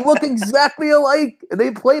look exactly alike.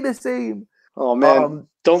 They play the same. Oh man!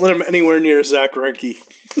 Don't let him anywhere near Zach Greinke.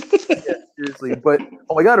 Yeah, seriously. But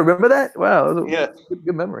oh my God, remember that? Wow, that was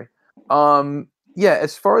good memory. Yeah.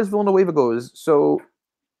 As far as Villanueva goes, so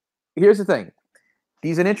here's the thing.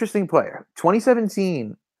 He's an interesting player.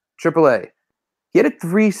 2017 AAA. He had a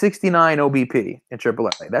 369 OBP in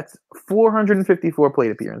AAA. That's 454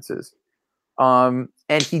 plate appearances. And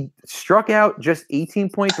he struck out just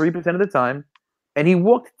 18.3% of the time, and he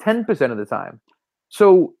walked 10% of the time.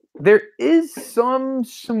 So there is some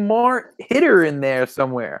smart hitter in there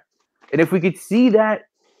somewhere. And if we could see that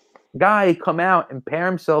guy come out and pair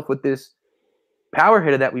himself with this power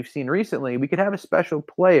hitter that we've seen recently, we could have a special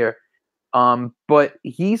player. But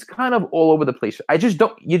he's kind of all over the place.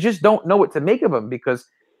 You just don't know what to make of him because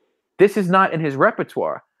this is not in his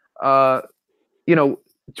repertoire.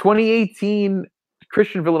 2018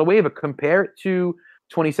 Christian Villanueva, compare it to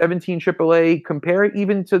 2017 AAA, compare it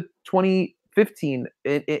even to 2015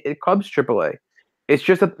 in Cubs AAA. It's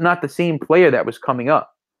just not the same player that was coming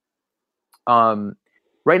up.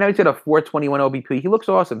 Right now he's got a 421 OBP. He looks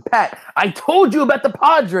awesome. Pat, I told you about the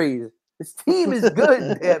Padres. This team is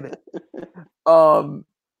good, damn it. And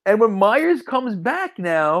when Myers comes back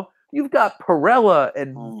now, you've got Pirela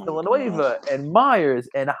and Villanueva and Myers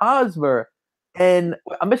and Hosmer. And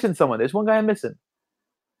I'm missing someone. There's one guy I'm missing.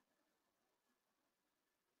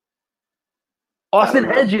 Austin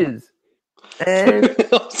Hedges. And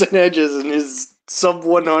Austin Hedges and his sub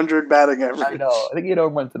 100 batting average. I know. I think he had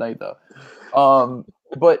home run tonight, though.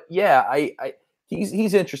 But yeah,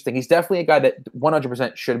 he's interesting. He's definitely a guy that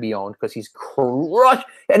 100% should be owned because he's crushed.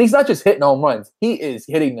 And he's not just hitting home runs. He is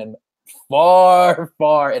hitting them far,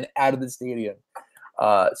 far, and out of the stadium.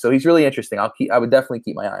 So he's really interesting. I would definitely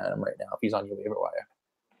keep my eye on him right now if he's on your waiver wire.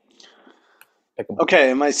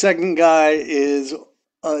 Okay, my second guy is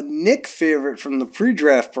a Nick favorite from the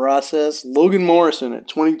pre-draft process, Logan Morrison at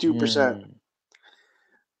 22%.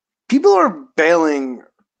 People are bailing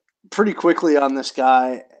pretty quickly on this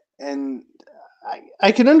guy, and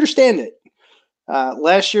I can understand it.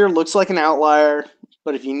 Last year looks like an outlier,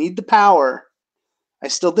 but if you need the power, I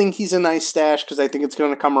still think he's a nice stash because I think it's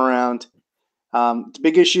going to come around. The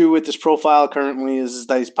big issue with this profile currently is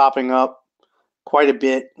that he's popping up quite a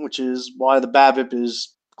bit, which is why the BABIP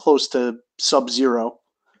is close to sub-zero.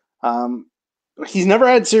 He's never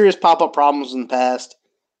had serious pop-up problems in the past,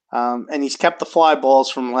 and he's kept the fly balls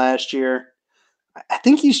from last year. I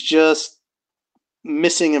think he's just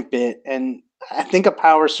missing a bit, and I think a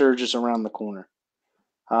power surge is around the corner.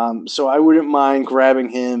 So I wouldn't mind grabbing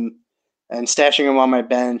him and stashing him on my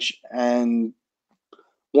bench, and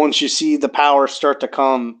once you see the power start to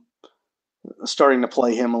come, starting to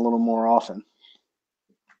play him a little more often.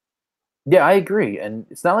 Yeah, I agree. And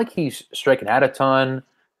it's not like he's striking out a ton.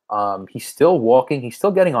 He's still walking. He's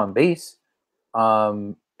still getting on base.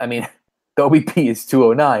 I mean, the OBP is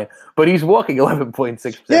 209, but he's walking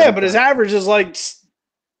 11.6%. Yeah, but his average is like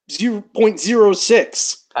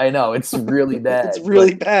 0.06. I know. It's really bad. It's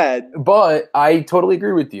really bad. But I totally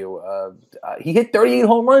agree with you. He hit 38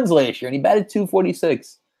 home runs last year, and he batted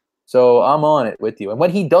 246. So I'm on it with you. And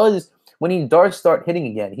when he does start hitting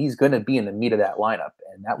again, he's going to be in the meat of that lineup.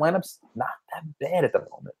 And that lineup's not that bad at the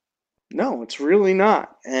moment. No, it's really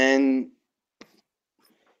not. And,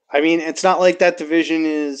 I mean, it's not like that division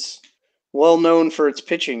is well known for its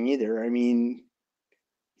pitching either. I mean,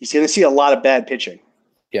 he's going to see a lot of bad pitching.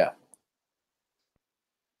 Yeah.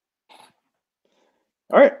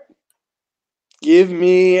 All right. Give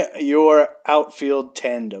me your outfield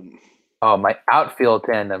tandem. Oh, my outfield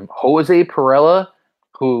tandem. Jose Pirela,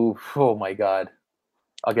 who, oh my God.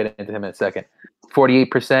 I'll get into him in a second.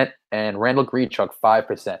 48%, and Randall Grichuk,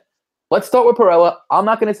 5%. Let's start with Pirela. I'm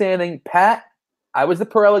not going to say anything. Pat, I was the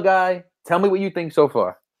Pirela guy. Tell me what you think so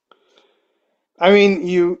far. I mean,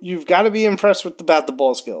 you've got to be impressed with the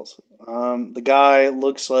bat-the-ball skills. The guy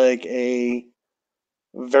looks like a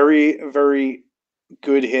very, very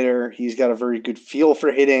good hitter. He's got a very good feel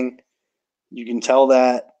for hitting. You can tell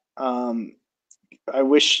that. I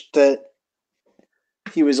wish that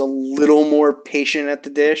he was a little more patient at the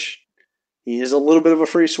dish. He is a little bit of a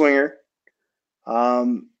free swinger.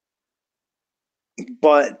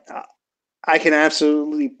 But I can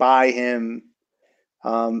absolutely buy him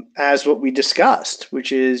as what we discussed,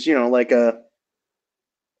 which is, like a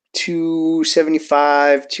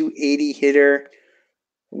 275, 280 hitter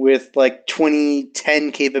with like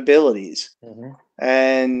 20-10 capabilities. Mm-hmm.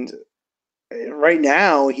 And right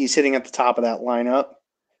now he's hitting at the top of that lineup.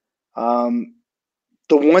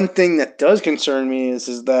 The one thing that does concern me is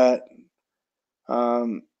that,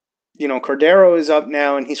 Cordero is up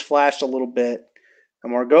now and he's flashed a little bit,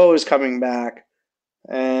 and Margot is coming back,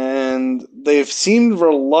 and they've seemed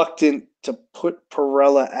reluctant to put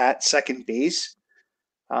Pirela at second base.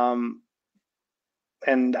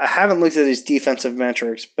 And I haven't looked at his defensive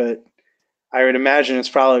metrics, but I would imagine it's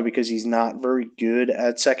probably because he's not very good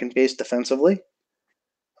at second base defensively.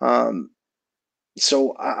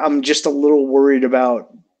 So I'm just a little worried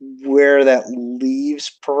about where that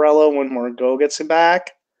leaves Pirela when Margot gets him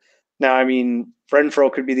back. Now, I mean,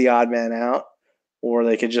 Renfroe could be the odd man out, or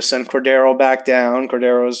they could just send Cordero back down.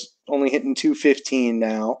 Cordero's only hitting 215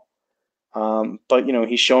 now. But,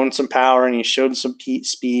 he's shown some power and he's shown some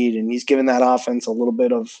speed, and he's given that offense a little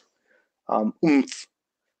bit of oomph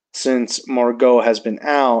since Margot has been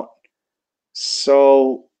out.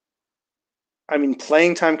 So, I mean,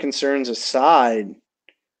 playing time concerns aside,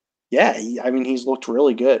 yeah, he's looked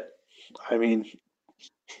really good. I mean,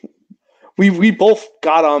 we both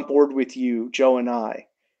got on board with you, Joe and I,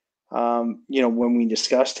 when we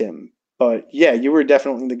discussed him. But yeah, you were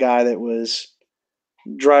definitely the guy that was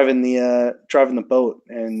driving the boat,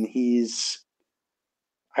 and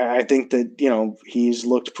I think that, he's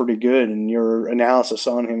looked pretty good, and your analysis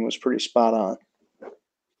on him was pretty spot on.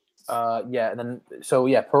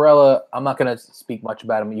 Pirela, I'm not going to speak much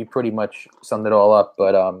about him. You pretty much summed it all up,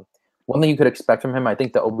 but one thing you could expect from him, I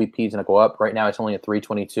think the OBP is going to go up. Right now it's only at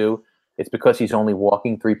 322. It's because he's only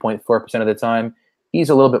walking 3.4% of the time. He's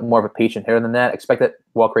a little bit more of a patient hitter than that. Expect that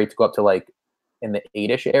walk rate to go up to like in the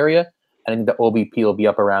 8-ish area. I think the OBP will be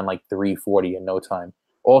up around like 340 in no time.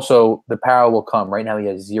 Also, the power will come. Right now he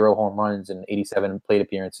has 0 home runs and 87 plate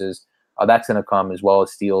appearances. That's going to come, as well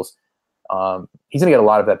as steals. He's going to get a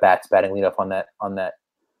lot of at bats batting leadoff on that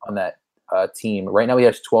team. Right now he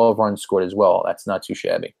has 12 runs scored as well. That's not too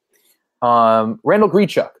shabby. Randall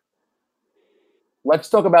Grichuk. Let's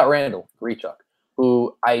talk about Randall Grichuk,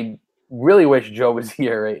 who I really wish Joe was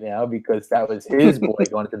here right now because that was his boy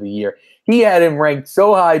going into the year. He had him ranked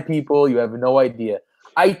so high, people. You have no idea.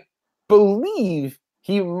 I believe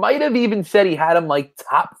he might have even said he had him like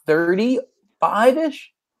top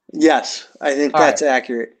 35-ish. Yes, I think that's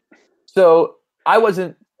accurate. So I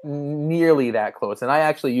wasn't nearly that close, and I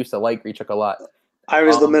actually used to like Grichuk a lot. I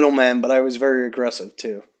was the middleman, but I was very aggressive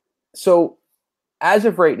too. So as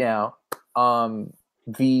of right now,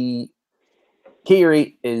 the K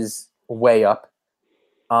rate is way up.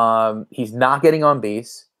 He's not getting on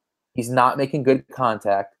base. He's not making good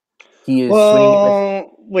contact. He is swinging.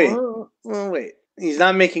 Wait. He's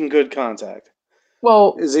not making good contact.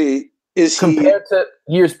 Well, is he compared to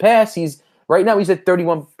years past? He's right now. He's at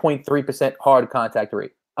 31.3% hard contact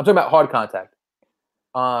rate. I'm talking about hard contact.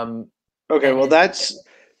 Okay, well that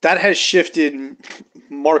has shifted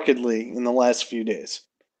markedly in the last few days.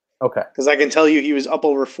 Okay, because I can tell you he was up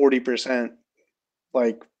over 40%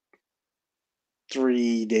 like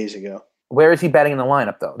 3 days ago. Where is he batting in the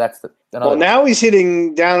lineup though? That's well, now he's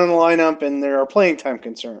hitting down in the lineup, and there are playing time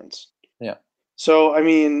concerns. Yeah. So I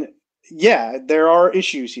mean, yeah, there are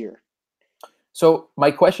issues here. So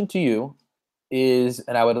my question to you is,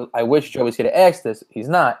 and I wish Joe was here to ask this. He's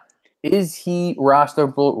not. Is he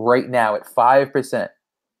rosterable right now at 5%?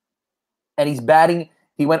 And he's batting.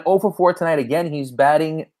 He went 0 for 4 tonight again. He's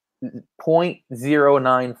batting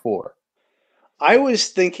 .094. I was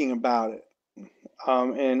thinking about it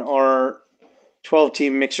in our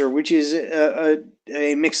 12-team mixer, which is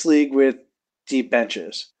a mixed league with deep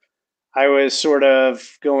benches. I was sort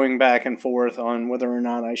of going back and forth on whether or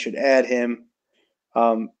not I should add him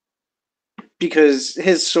because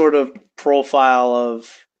his sort of profile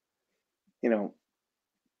of,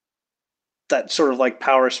 that sort of like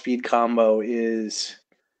power speed combo is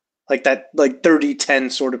like that, like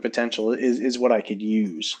 30-10 sort of potential is what I could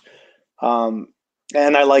use. And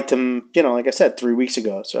I liked him, like I said, 3 weeks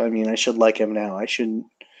ago. So, I mean, I should like him now. I shouldn't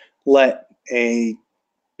let a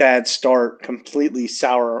bad start completely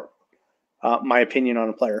sour my opinion on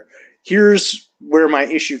a player. Here's where my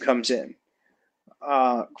issue comes in.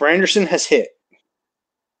 Granderson has hit.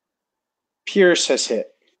 Pierce has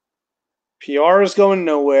hit. PR is going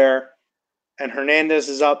nowhere. And Hernandez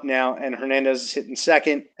is up now, and Hernandez is hitting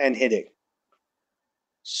second and hitting.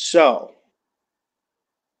 So,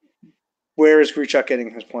 where is Grichuk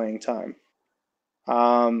getting his playing time?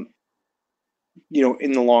 In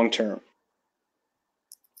the long term.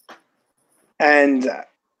 And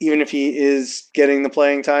even if he is getting the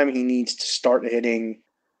playing time, he needs to start hitting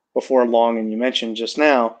before long. And you mentioned just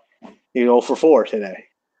now, he 0 for 4 today.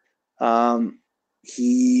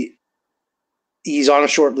 He's on a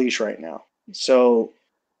short leash right now. So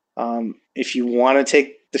if you want to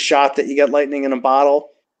take the shot that you get lightning in a bottle,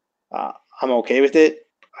 I'm okay with it.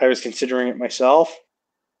 I was considering it myself.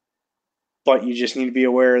 But you just need to be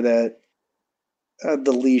aware that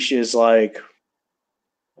the leash is like,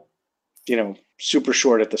 super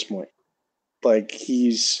short at this point. Like,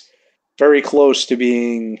 he's very close to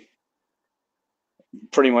being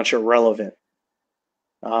pretty much irrelevant.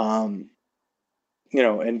 And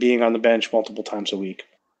being on the bench multiple times a week.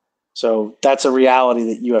 So that's a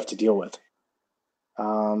reality that you have to deal with.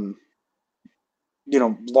 Long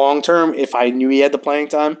term, if I knew he had the playing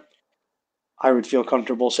time, I would feel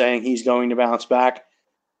comfortable saying he's going to bounce back.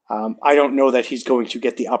 I don't know that he's going to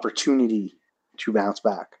get the opportunity to bounce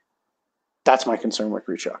back. That's my concern with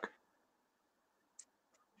Grichuk.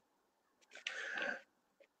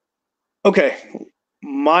 Okay,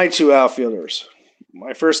 my two outfielders.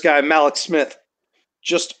 My first guy, Mallex Smith,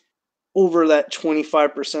 just over that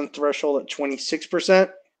 25% threshold at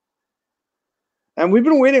 26%. And we've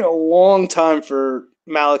been waiting a long time for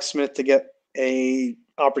Mallex Smith to get a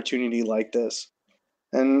opportunity like this.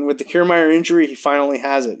 And with the Kiermaier injury, he finally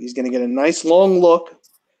has it. He's going to get a nice long look.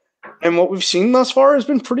 And what we've seen thus far has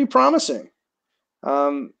been pretty promising.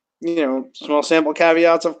 Small sample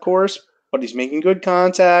caveats, of course, but he's making good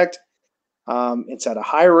contact. It's at a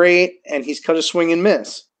high rate, and he's cut a swing and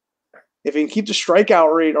miss. If he can keep the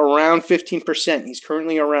strikeout rate around 15%, he's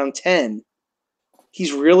currently around 10,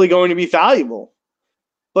 he's really going to be valuable.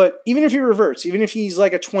 But even if he reverts, even if he's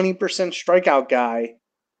like a 20% strikeout guy,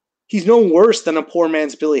 he's no worse than a poor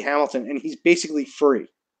man's Billy Hamilton, and he's basically free.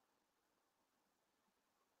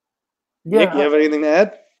 Yeah. Nick, you have anything to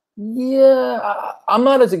add? Yeah, I'm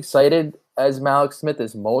not as excited as Mallex Smith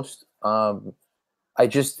as most. I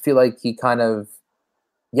just feel like he kind of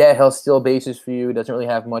Yeah, he'll steal bases for you. Doesn't really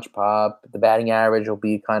have much pop. The batting average will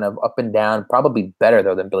be kind of up and down. Probably better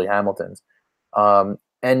though than Billy Hamilton's.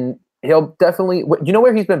 And he'll definitely. Do you know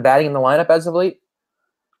where he's been batting in the lineup as of late?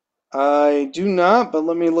 I do not, but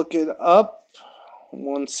let me look it up.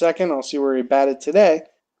 1 second. I'll see where he batted today.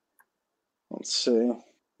 Let's see.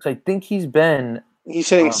 So I think he's been. He's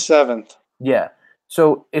hitting seventh. Yeah.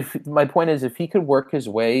 So if my point is, if he could work his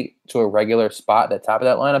way to a regular spot at the top of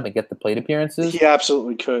that lineup and get the plate appearances, he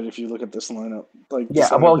absolutely could. If you look at this lineup, like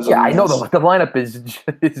yeah, well, yeah, I know the lineup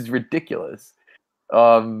is ridiculous.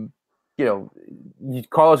 You know,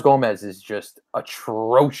 Carlos Gomez is just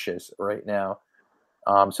atrocious right now.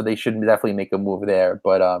 So they should definitely make a move there.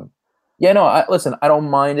 But yeah, no, listen, I don't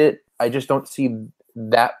mind it. I just don't see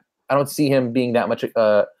that. I don't see him being that much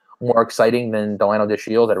more exciting than Delano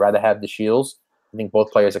DeShields. I'd rather have DeShields. I think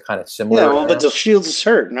both players are kind of similar. Yeah, well, but DeShields is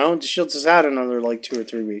hurt. No, DeShields is out another like 2 or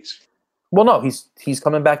 3 weeks. Well, no, he's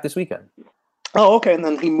coming back this weekend. Oh, okay, and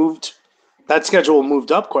then he moved. That schedule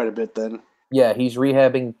moved up quite a bit then. Yeah, he's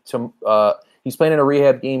rehabbing to. He's playing in a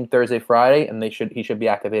rehab game Thursday, Friday, and he should be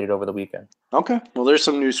activated over the weekend. Okay, well, there's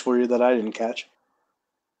some news for you that I didn't catch.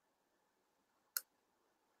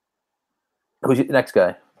 Who's the next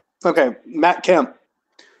guy? Okay, Matt Kemp,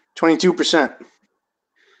 22%.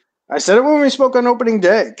 I said it when we spoke on opening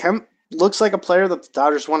day. Kemp looks like a player that the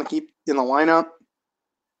Dodgers want to keep in the lineup.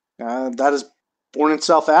 That has borne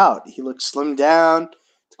itself out. He looks slimmed down.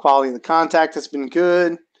 The quality of the contact has been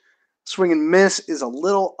good. Swing and miss is a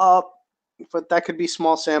little up, but that could be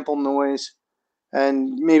small sample noise.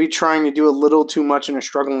 And maybe trying to do a little too much in a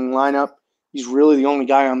struggling lineup. He's really the only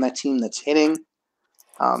guy on that team that's hitting.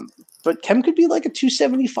 But Kemp could be like a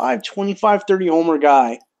 275, 25, 30 homer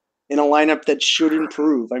guy in a lineup that should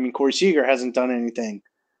improve. I mean, Corey Seager hasn't done anything.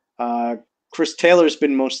 Chris Taylor's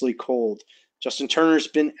been mostly cold. Justin Turner's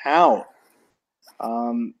been out.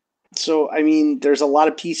 So, I mean, there's a lot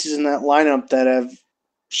of pieces in that lineup that have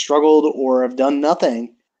struggled or have done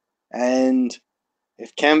nothing. And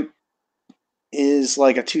if Kemp is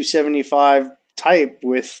like a 275 type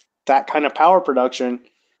with that kind of power production,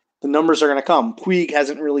 the numbers are going to come. Puig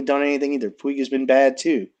hasn't really done anything either. Puig has been bad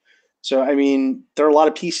too. So, I mean, there are a lot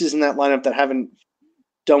of pieces in that lineup that haven't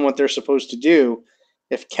done what they're supposed to do.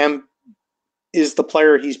 If Kemp is the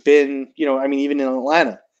player he's been, even in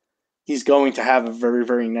Atlanta, he's going to have a very,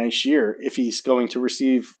 very nice year if he's going to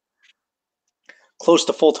receive close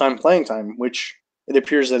to full-time playing time, which it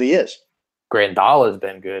appears that he is. Grandal has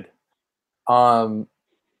been good.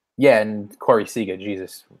 Yeah, and Corey Seager,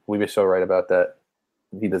 Jesus, we were so right about that.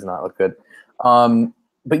 He does not look good.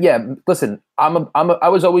 But yeah, listen, I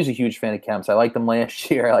was always a huge fan of Kemp's. I liked him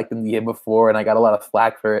last year. I liked him the year before, and I got a lot of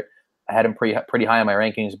flack for it. I had him pretty high on my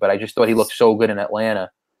rankings, but I just thought he looked so good in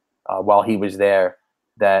Atlanta while he was there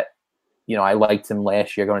that, I liked him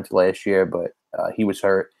last year, going into last year, but he was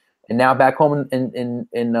hurt. And now back home in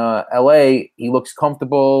LA, he looks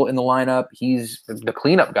comfortable in the lineup. He's the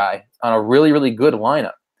cleanup guy on a really, really good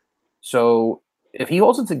lineup. So if he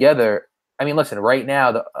holds it together, I mean, listen, right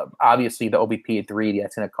now, obviously the OBP at 3,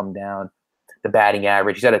 that's going to come down. The batting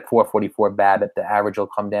average, he's at a 444 BABIP. The average will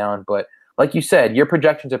come down. But like you said, your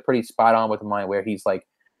projections are pretty spot on with mine, where he's like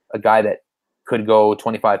a guy that could go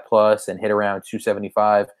 25 plus and hit around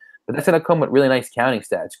 275. But that's going to come with really nice counting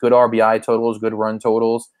stats, good RBI totals, good run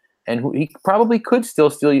totals, and he probably could still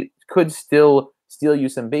steal you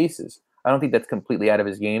some bases. I don't think that's completely out of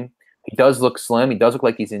his game. He does look slim. He does look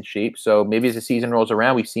like he's in shape. So maybe as the season rolls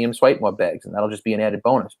around, we see him swipe more bags, and that'll just be an added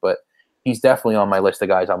bonus. But he's definitely on my list of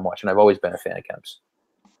guys I'm watching. I've always been a fan of Kemp's.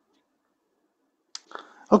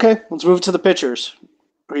 Okay, let's move to the pitchers.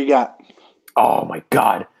 Who you got? Oh, my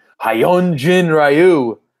God. Hyunjin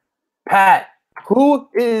Ryu. Pat, who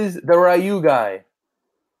is the Ryu guy?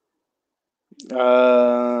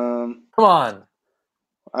 Come on.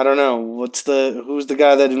 I don't know. Who's the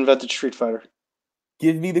guy that invented Street Fighter?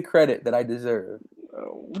 Give me the credit that I deserve.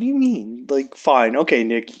 What do you mean? Like, fine. Okay,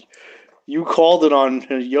 Nick. You called it on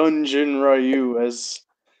Hyunjin Ryu as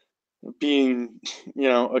being,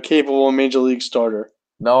 a capable Major League starter.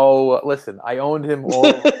 No, listen, I owned him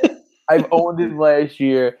I've owned him last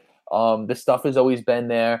year. The stuff has always been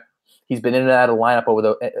there. He's been in and out of the lineup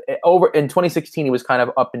over in 2016. He was kind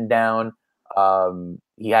of up and down.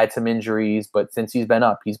 He had some injuries, but since he's been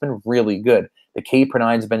up, he's been really good. The K per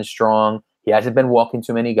nine's been strong. He hasn't been walking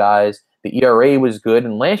too many guys. The ERA was good,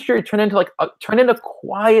 and last year it turned into a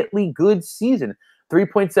quietly good season.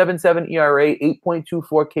 3.77 ERA,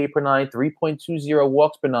 8.24 K per nine, 3.20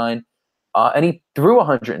 walks per nine, and he threw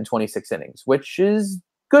 126 innings, which is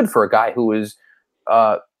good for a guy who was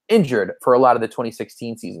injured for a lot of the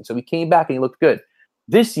 2016 season. So he came back and he looked good.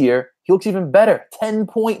 This year, he looks even better.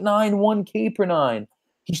 10.91 K per nine.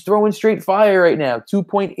 He's throwing straight fire right now.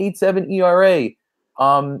 2.87 ERA.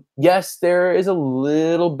 Yes, there is a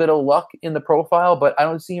little bit of luck in the profile, but I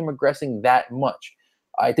don't see him regressing that much.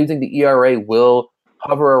 I do think the ERA will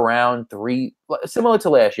hover around 3, similar to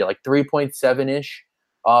last year, like 3.7-ish.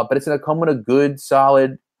 But it's going to come with a good,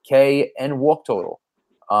 solid K and walk total.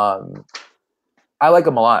 I like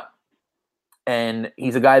him a lot. And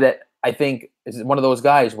he's a guy that I think is one of those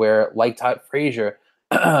guys where, like Todd Frazier,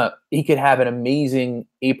 he could have an amazing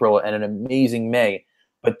April and an amazing May,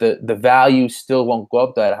 but the value still won't go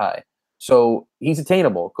up that high. So he's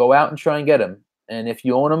attainable. Go out and try and get him. And if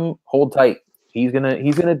you own him, hold tight. He's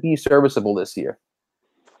gonna be serviceable this year.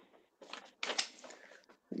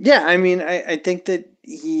 Yeah, I mean, I think that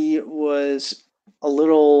he was a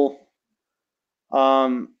little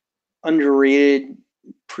underrated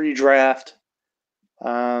pre-draft.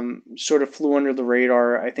 Sort of flew under the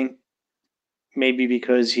radar. I think maybe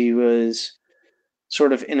because he was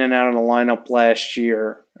sort of in and out of the lineup last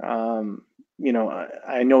year.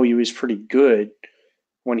 I know he was pretty good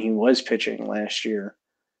when he was pitching last year.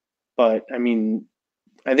 But, I mean,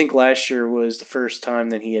 I think last year was the first time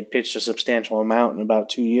that he had pitched a substantial amount in about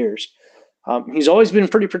 2 years. He's always been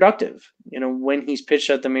pretty productive, when he's pitched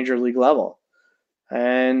at the major league level.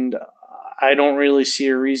 And I don't really see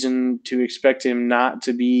a reason to expect him not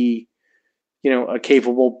to be, a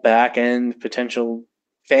capable back-end potential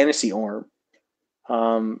fantasy arm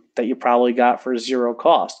that you probably got for zero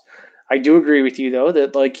cost. I do agree with you, though,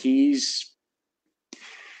 that, he's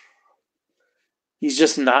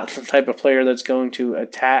just not the type of player that's going to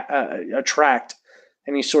attract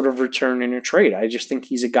any sort of return in a trade. I just think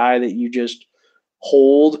he's a guy that you just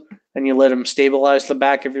hold and you let him stabilize the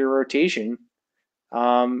back of your rotation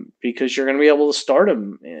because you're going to be able to start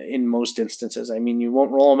him in most instances. I mean, you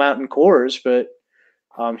won't roll him out in cores, but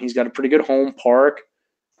he's got a pretty good home park.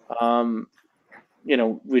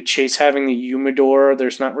 With Chase having the humidor,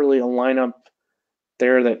 there's not really a lineup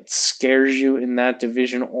there that scares you in that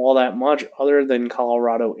division all that much other than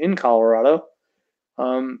Colorado in Colorado.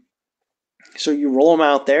 So you roll him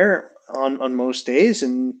out there on most days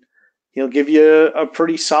and he'll give you a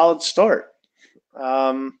pretty solid start.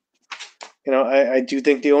 I do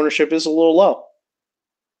think the ownership is a little low.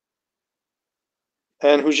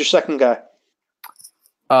 And who's your second guy?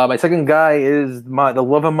 My second guy is the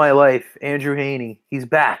love of my life, Andrew Heaney. He's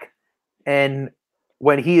back. And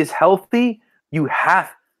when he is healthy, you have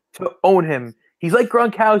to own him. He's like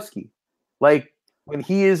Gronkowski. Like, when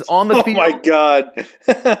he is on the field. Oh, my God.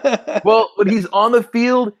 Well, when he's on the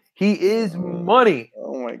field, he is money.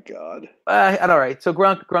 Oh, my God. All right. So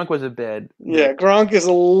Gronk was a bad. Yeah, Gronk is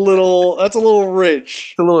a little rich. It's a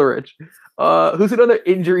little rich. Who's another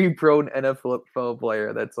injury-prone NFL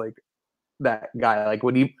player that's like that guy? Like,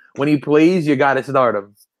 when he plays, you got to start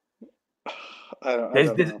him. I don't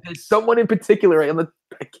know. There's someone in particular, right?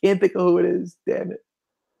 I can't think of who it is. Damn it.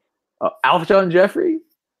 Alshon Jeffrey?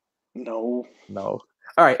 No. All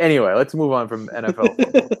right. Anyway, let's move on from NFL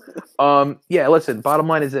football. Listen, bottom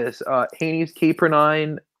line is this. Haney's K per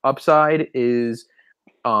nine upside is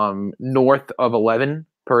north of 11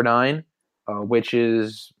 per nine, which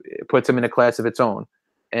puts him in a class of its own.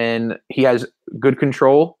 And he has good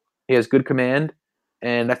control. He has good command.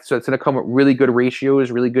 And it's going to come with really good ratios,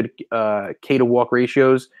 really good K to walk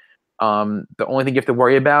ratios. The only thing you have to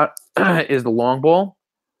worry about is the long ball.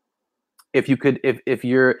 If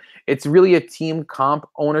it's really a team comp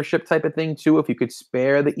ownership type of thing too. If you could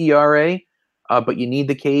spare the ERA, but you need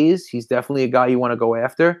the Ks, he's definitely a guy you want to go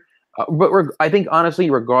after. But I think honestly,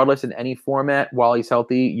 regardless in any format, while he's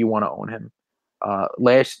healthy, you want to own him.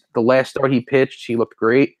 The last start he pitched, he looked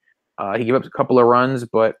great. He gave up a couple of runs,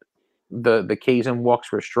 but the Ks and walks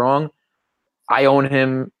were strong. I own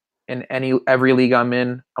him in every league I'm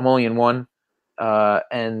in. I'm only in one.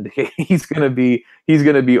 And he's gonna be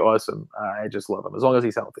awesome. I just love him as long as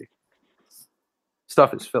he's healthy.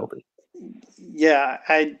 Stuff is filthy. Yeah,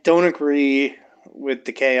 I don't agree with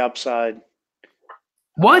the K upside.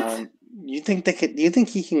 What? Do you think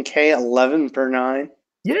he can K 11 per 9?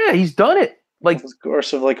 Yeah, he's done it. Like, over the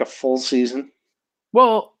course of a full season.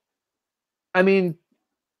 Well, I mean,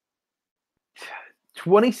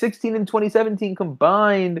 2016 and 2017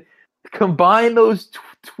 combine those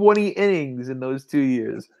 20 innings in those 2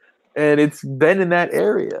 years, and it's been in that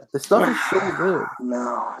area. The stuff is so good.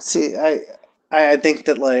 No, see, I think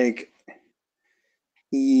that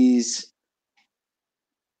he's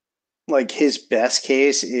his best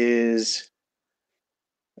case is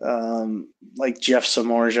Jeff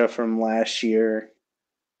Samardzija from last year.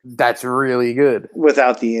 That's really good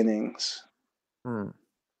without the innings.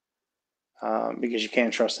 because you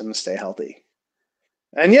can't trust him to stay healthy.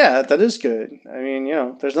 And yeah, that is good. I mean,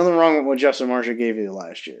 there's nothing wrong with what Justin Marshall gave you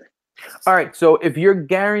last year. All right, so if you're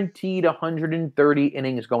guaranteed 130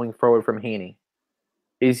 innings going forward from Heaney,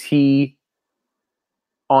 is he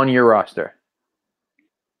on your roster?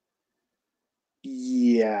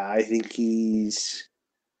 Yeah, I think he's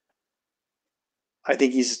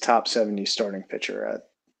a top 70 starting pitcher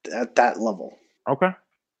at that level. Okay.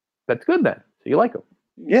 That's good then. So you like him.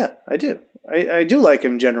 Yeah, I do. I do like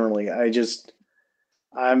him generally.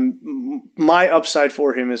 My upside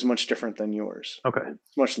for him is much different than yours. Okay.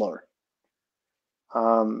 It's much lower.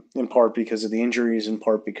 In part because of the injuries, in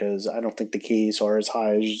part because I don't think the Ks are as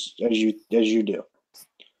high as you do.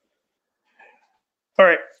 All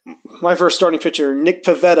right. My first starting pitcher, Nick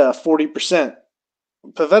Pivetta, 40%.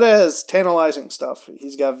 Pivetta has tantalizing stuff.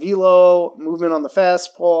 He's got velo, movement on the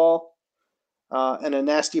fastball, and a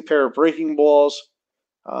nasty pair of breaking balls.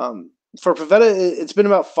 For Pivetta, it's been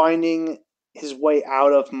about finding his way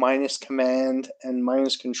out of minus command and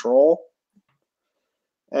minus control.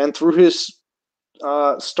 And through his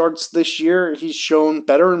starts this year, he's shown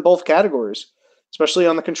better in both categories, especially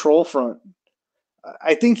on the control front.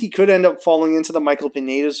 I think he could end up falling into the Michael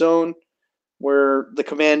Pineda zone, where the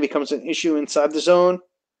command becomes an issue inside the zone.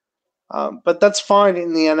 But that's fine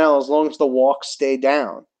in the NL as long as the walks stay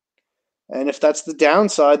down. And if that's the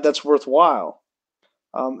downside, that's worthwhile.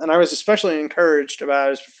 And I was especially encouraged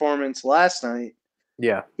about his performance last night.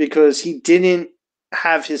 Yeah. Because he didn't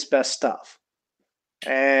have his best stuff.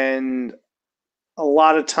 And a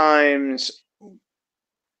lot of times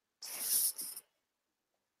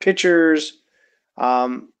pitchers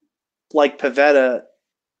like Pivetta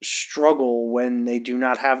struggle when they do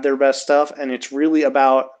not have their best stuff, and it's really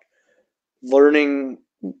about learning.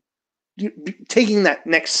 Taking that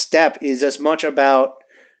next step is as much about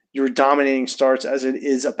your dominating starts as it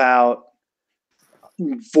is about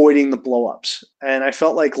avoiding the blowups. And I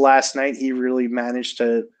felt like last night he really managed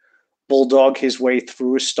to bulldog his way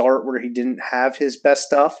through a start where he didn't have his best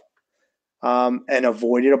stuff and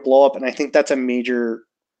avoided a blowup. And I think that's a major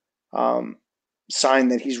sign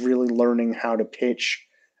that he's really learning how to pitch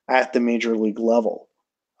at the major league level.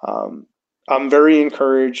 I'm very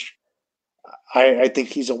encouraged. I think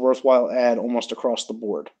he's a worthwhile add almost across the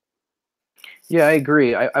board. Yeah, I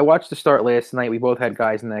agree. I watched the start last night. We both had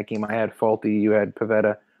guys in that game. I had Faulty, you had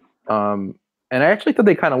Pivetta. And I actually thought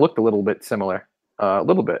they kind of looked a little bit similar. A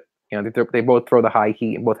little bit. They both throw the high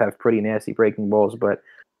heat and both have pretty nasty breaking balls. But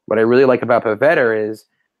what I really like about Pivetta is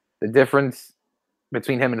the difference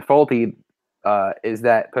between him and Faulty is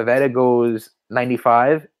that Pivetta goes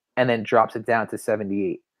 95 and then drops it down to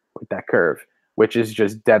 78 with that curve, which is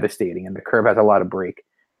just devastating. And the curve has a lot of break.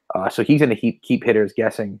 So he's going to keep hitters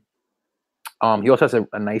guessing. He also has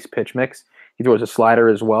a nice pitch mix. He throws a slider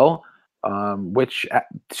as well, which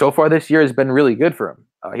so far this year has been really good for him.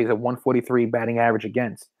 He's a 143 batting average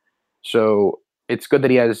against. So it's good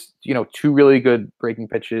that he has, two really good breaking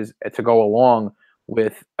pitches to go along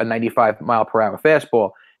with a 95 mile per hour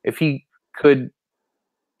fastball. If he could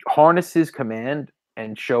harness his command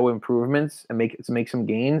and show improvements and make some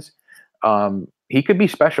gains, he could be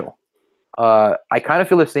special. I kind of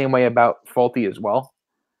feel the same way about Faulty as well.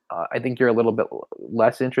 I think you're a little bit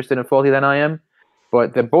less interested in Faulty than I am,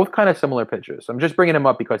 but they're both kind of similar pitchers. I'm just bringing them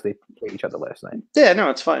up because they played each other last night. Yeah, no,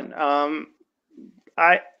 it's fine.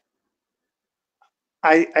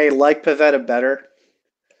 I like Pivetta better.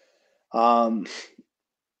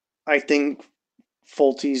 I think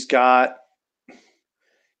Faulty's got,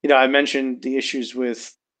 I mentioned the issues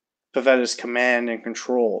with Pivetta's command and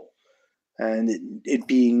control and it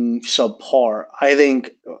being subpar. I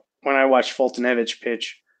think when I watch Foltynewicz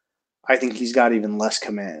pitch, I think he's got even less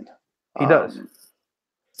command. He does.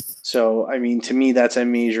 So, I mean, to me, that's a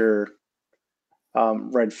major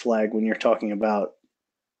red flag when you're talking about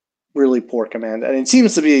really poor command. And it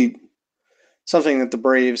seems to be something that the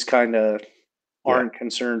Braves kind of aren't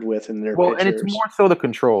concerned with in their pitchers. And it's more so the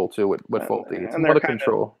control, too, with Faulty. It's more the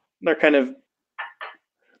control.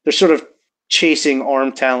 They're sort of chasing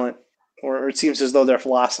arm talent, or it seems as though their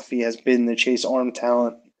philosophy has been to chase arm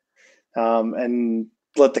talent and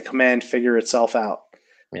let the command figure itself out.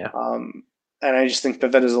 Yeah. And I just think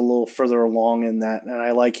Pivetta's a little further along in that, and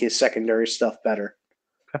I like his secondary stuff better.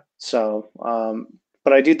 Okay. So,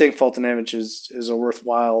 but I do think Foltynewicz is a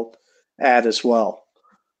worthwhile add as well.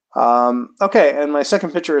 Okay, and my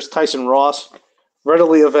second pitcher is Tyson Ross,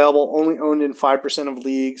 readily available, only owned in 5% of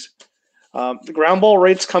leagues. The ground ball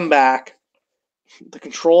rates come back. The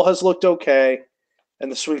control has looked okay,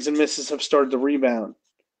 and the swings and misses have started to rebound.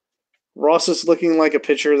 Ross is looking like a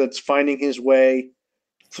pitcher that's finding his way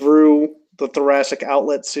through the thoracic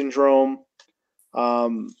outlet syndrome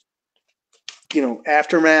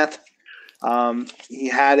aftermath. He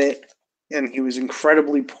had it, and he was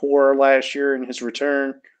incredibly poor last year in his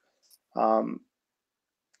return.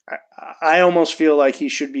 I almost feel like he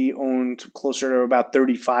should be owned closer to about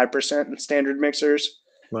 35% in standard mixers.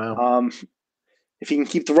 Wow. If he can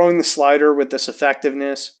keep throwing the slider with this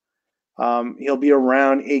effectiveness, he'll be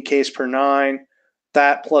around 8 Ks per 9.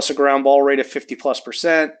 That plus a ground ball rate of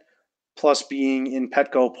 50+%, plus being in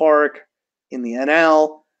Petco Park in the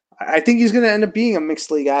NL. I think he's going to end up being a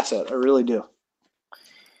mixed league asset. I really do.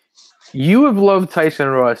 You have loved Tyson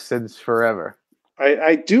Ross since forever.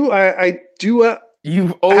 I do.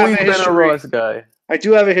 You've always been a Ross guy. I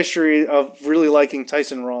do have a history of really liking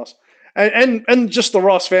Tyson Ross, and just the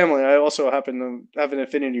Ross family. I also happen to have an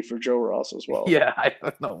affinity for Joe Ross as well. Yeah, I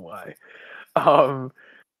don't know why.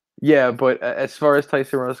 Yeah, but as far as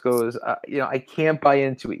Tyson Ross goes, I can't buy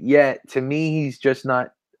into it yet. To me, he's just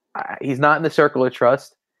not. He's not in the circle of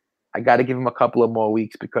trust. I got to give him a couple of more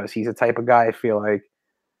weeks because he's the type of guy I feel like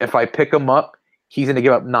if I pick him up, he's going to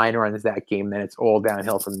give up 9 runs that game. Then it's all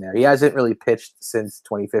downhill from there. He hasn't really pitched since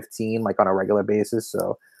 2015, like on a regular basis.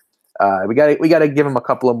 So we got to give him a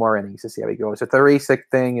couple of more innings to see how he goes. The Theresic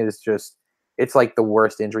thing is just, it's like the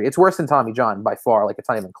worst injury. It's worse than Tommy John by far. Like, it's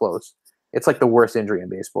not even close. It's like the worst injury in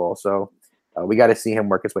baseball. So we got to see him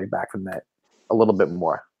work his way back from that a little bit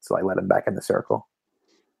more. So I let him back in the circle.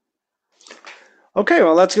 Okay,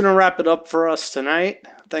 well, that's going to wrap it up for us tonight.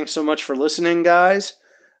 Thanks so much for listening, guys.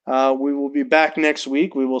 We will be back next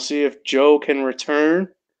week. We will see if Joe can return,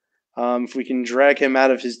 if we can drag him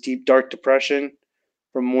out of his deep, dark depression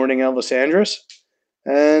from mourning Elvis Andrus.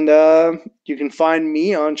 And you can find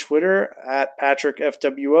me on Twitter at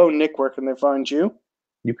PatrickFWO. Nick, where can they find you?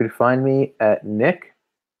 You can find me at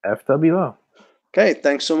NickFWO. Okay,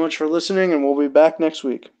 thanks so much for listening, and we'll be back next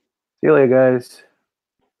week. See you later, guys.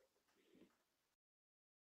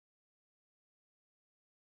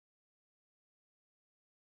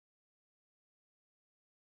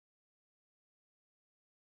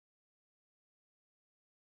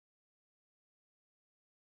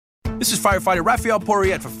 This is firefighter Rafael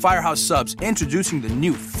Porriette for Firehouse Subs, introducing the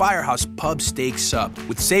new Firehouse Pub Steak Sub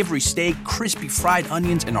with savory steak, crispy fried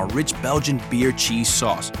onions, and our rich Belgian beer cheese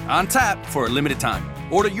sauce. On tap for a limited time.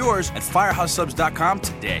 Order yours at firehousesubs.com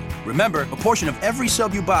today. Remember, a portion of every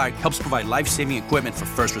sub you buy helps provide life-saving equipment for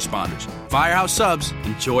first responders. Firehouse Subs.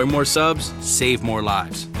 Enjoy more subs, save more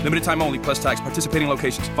lives. Limited time only, plus tax. Participating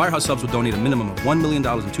locations. Firehouse Subs will donate a minimum of $1 million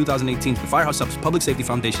in 2018 to the Firehouse Subs Public Safety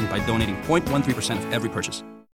Foundation by donating 0.13% of every purchase.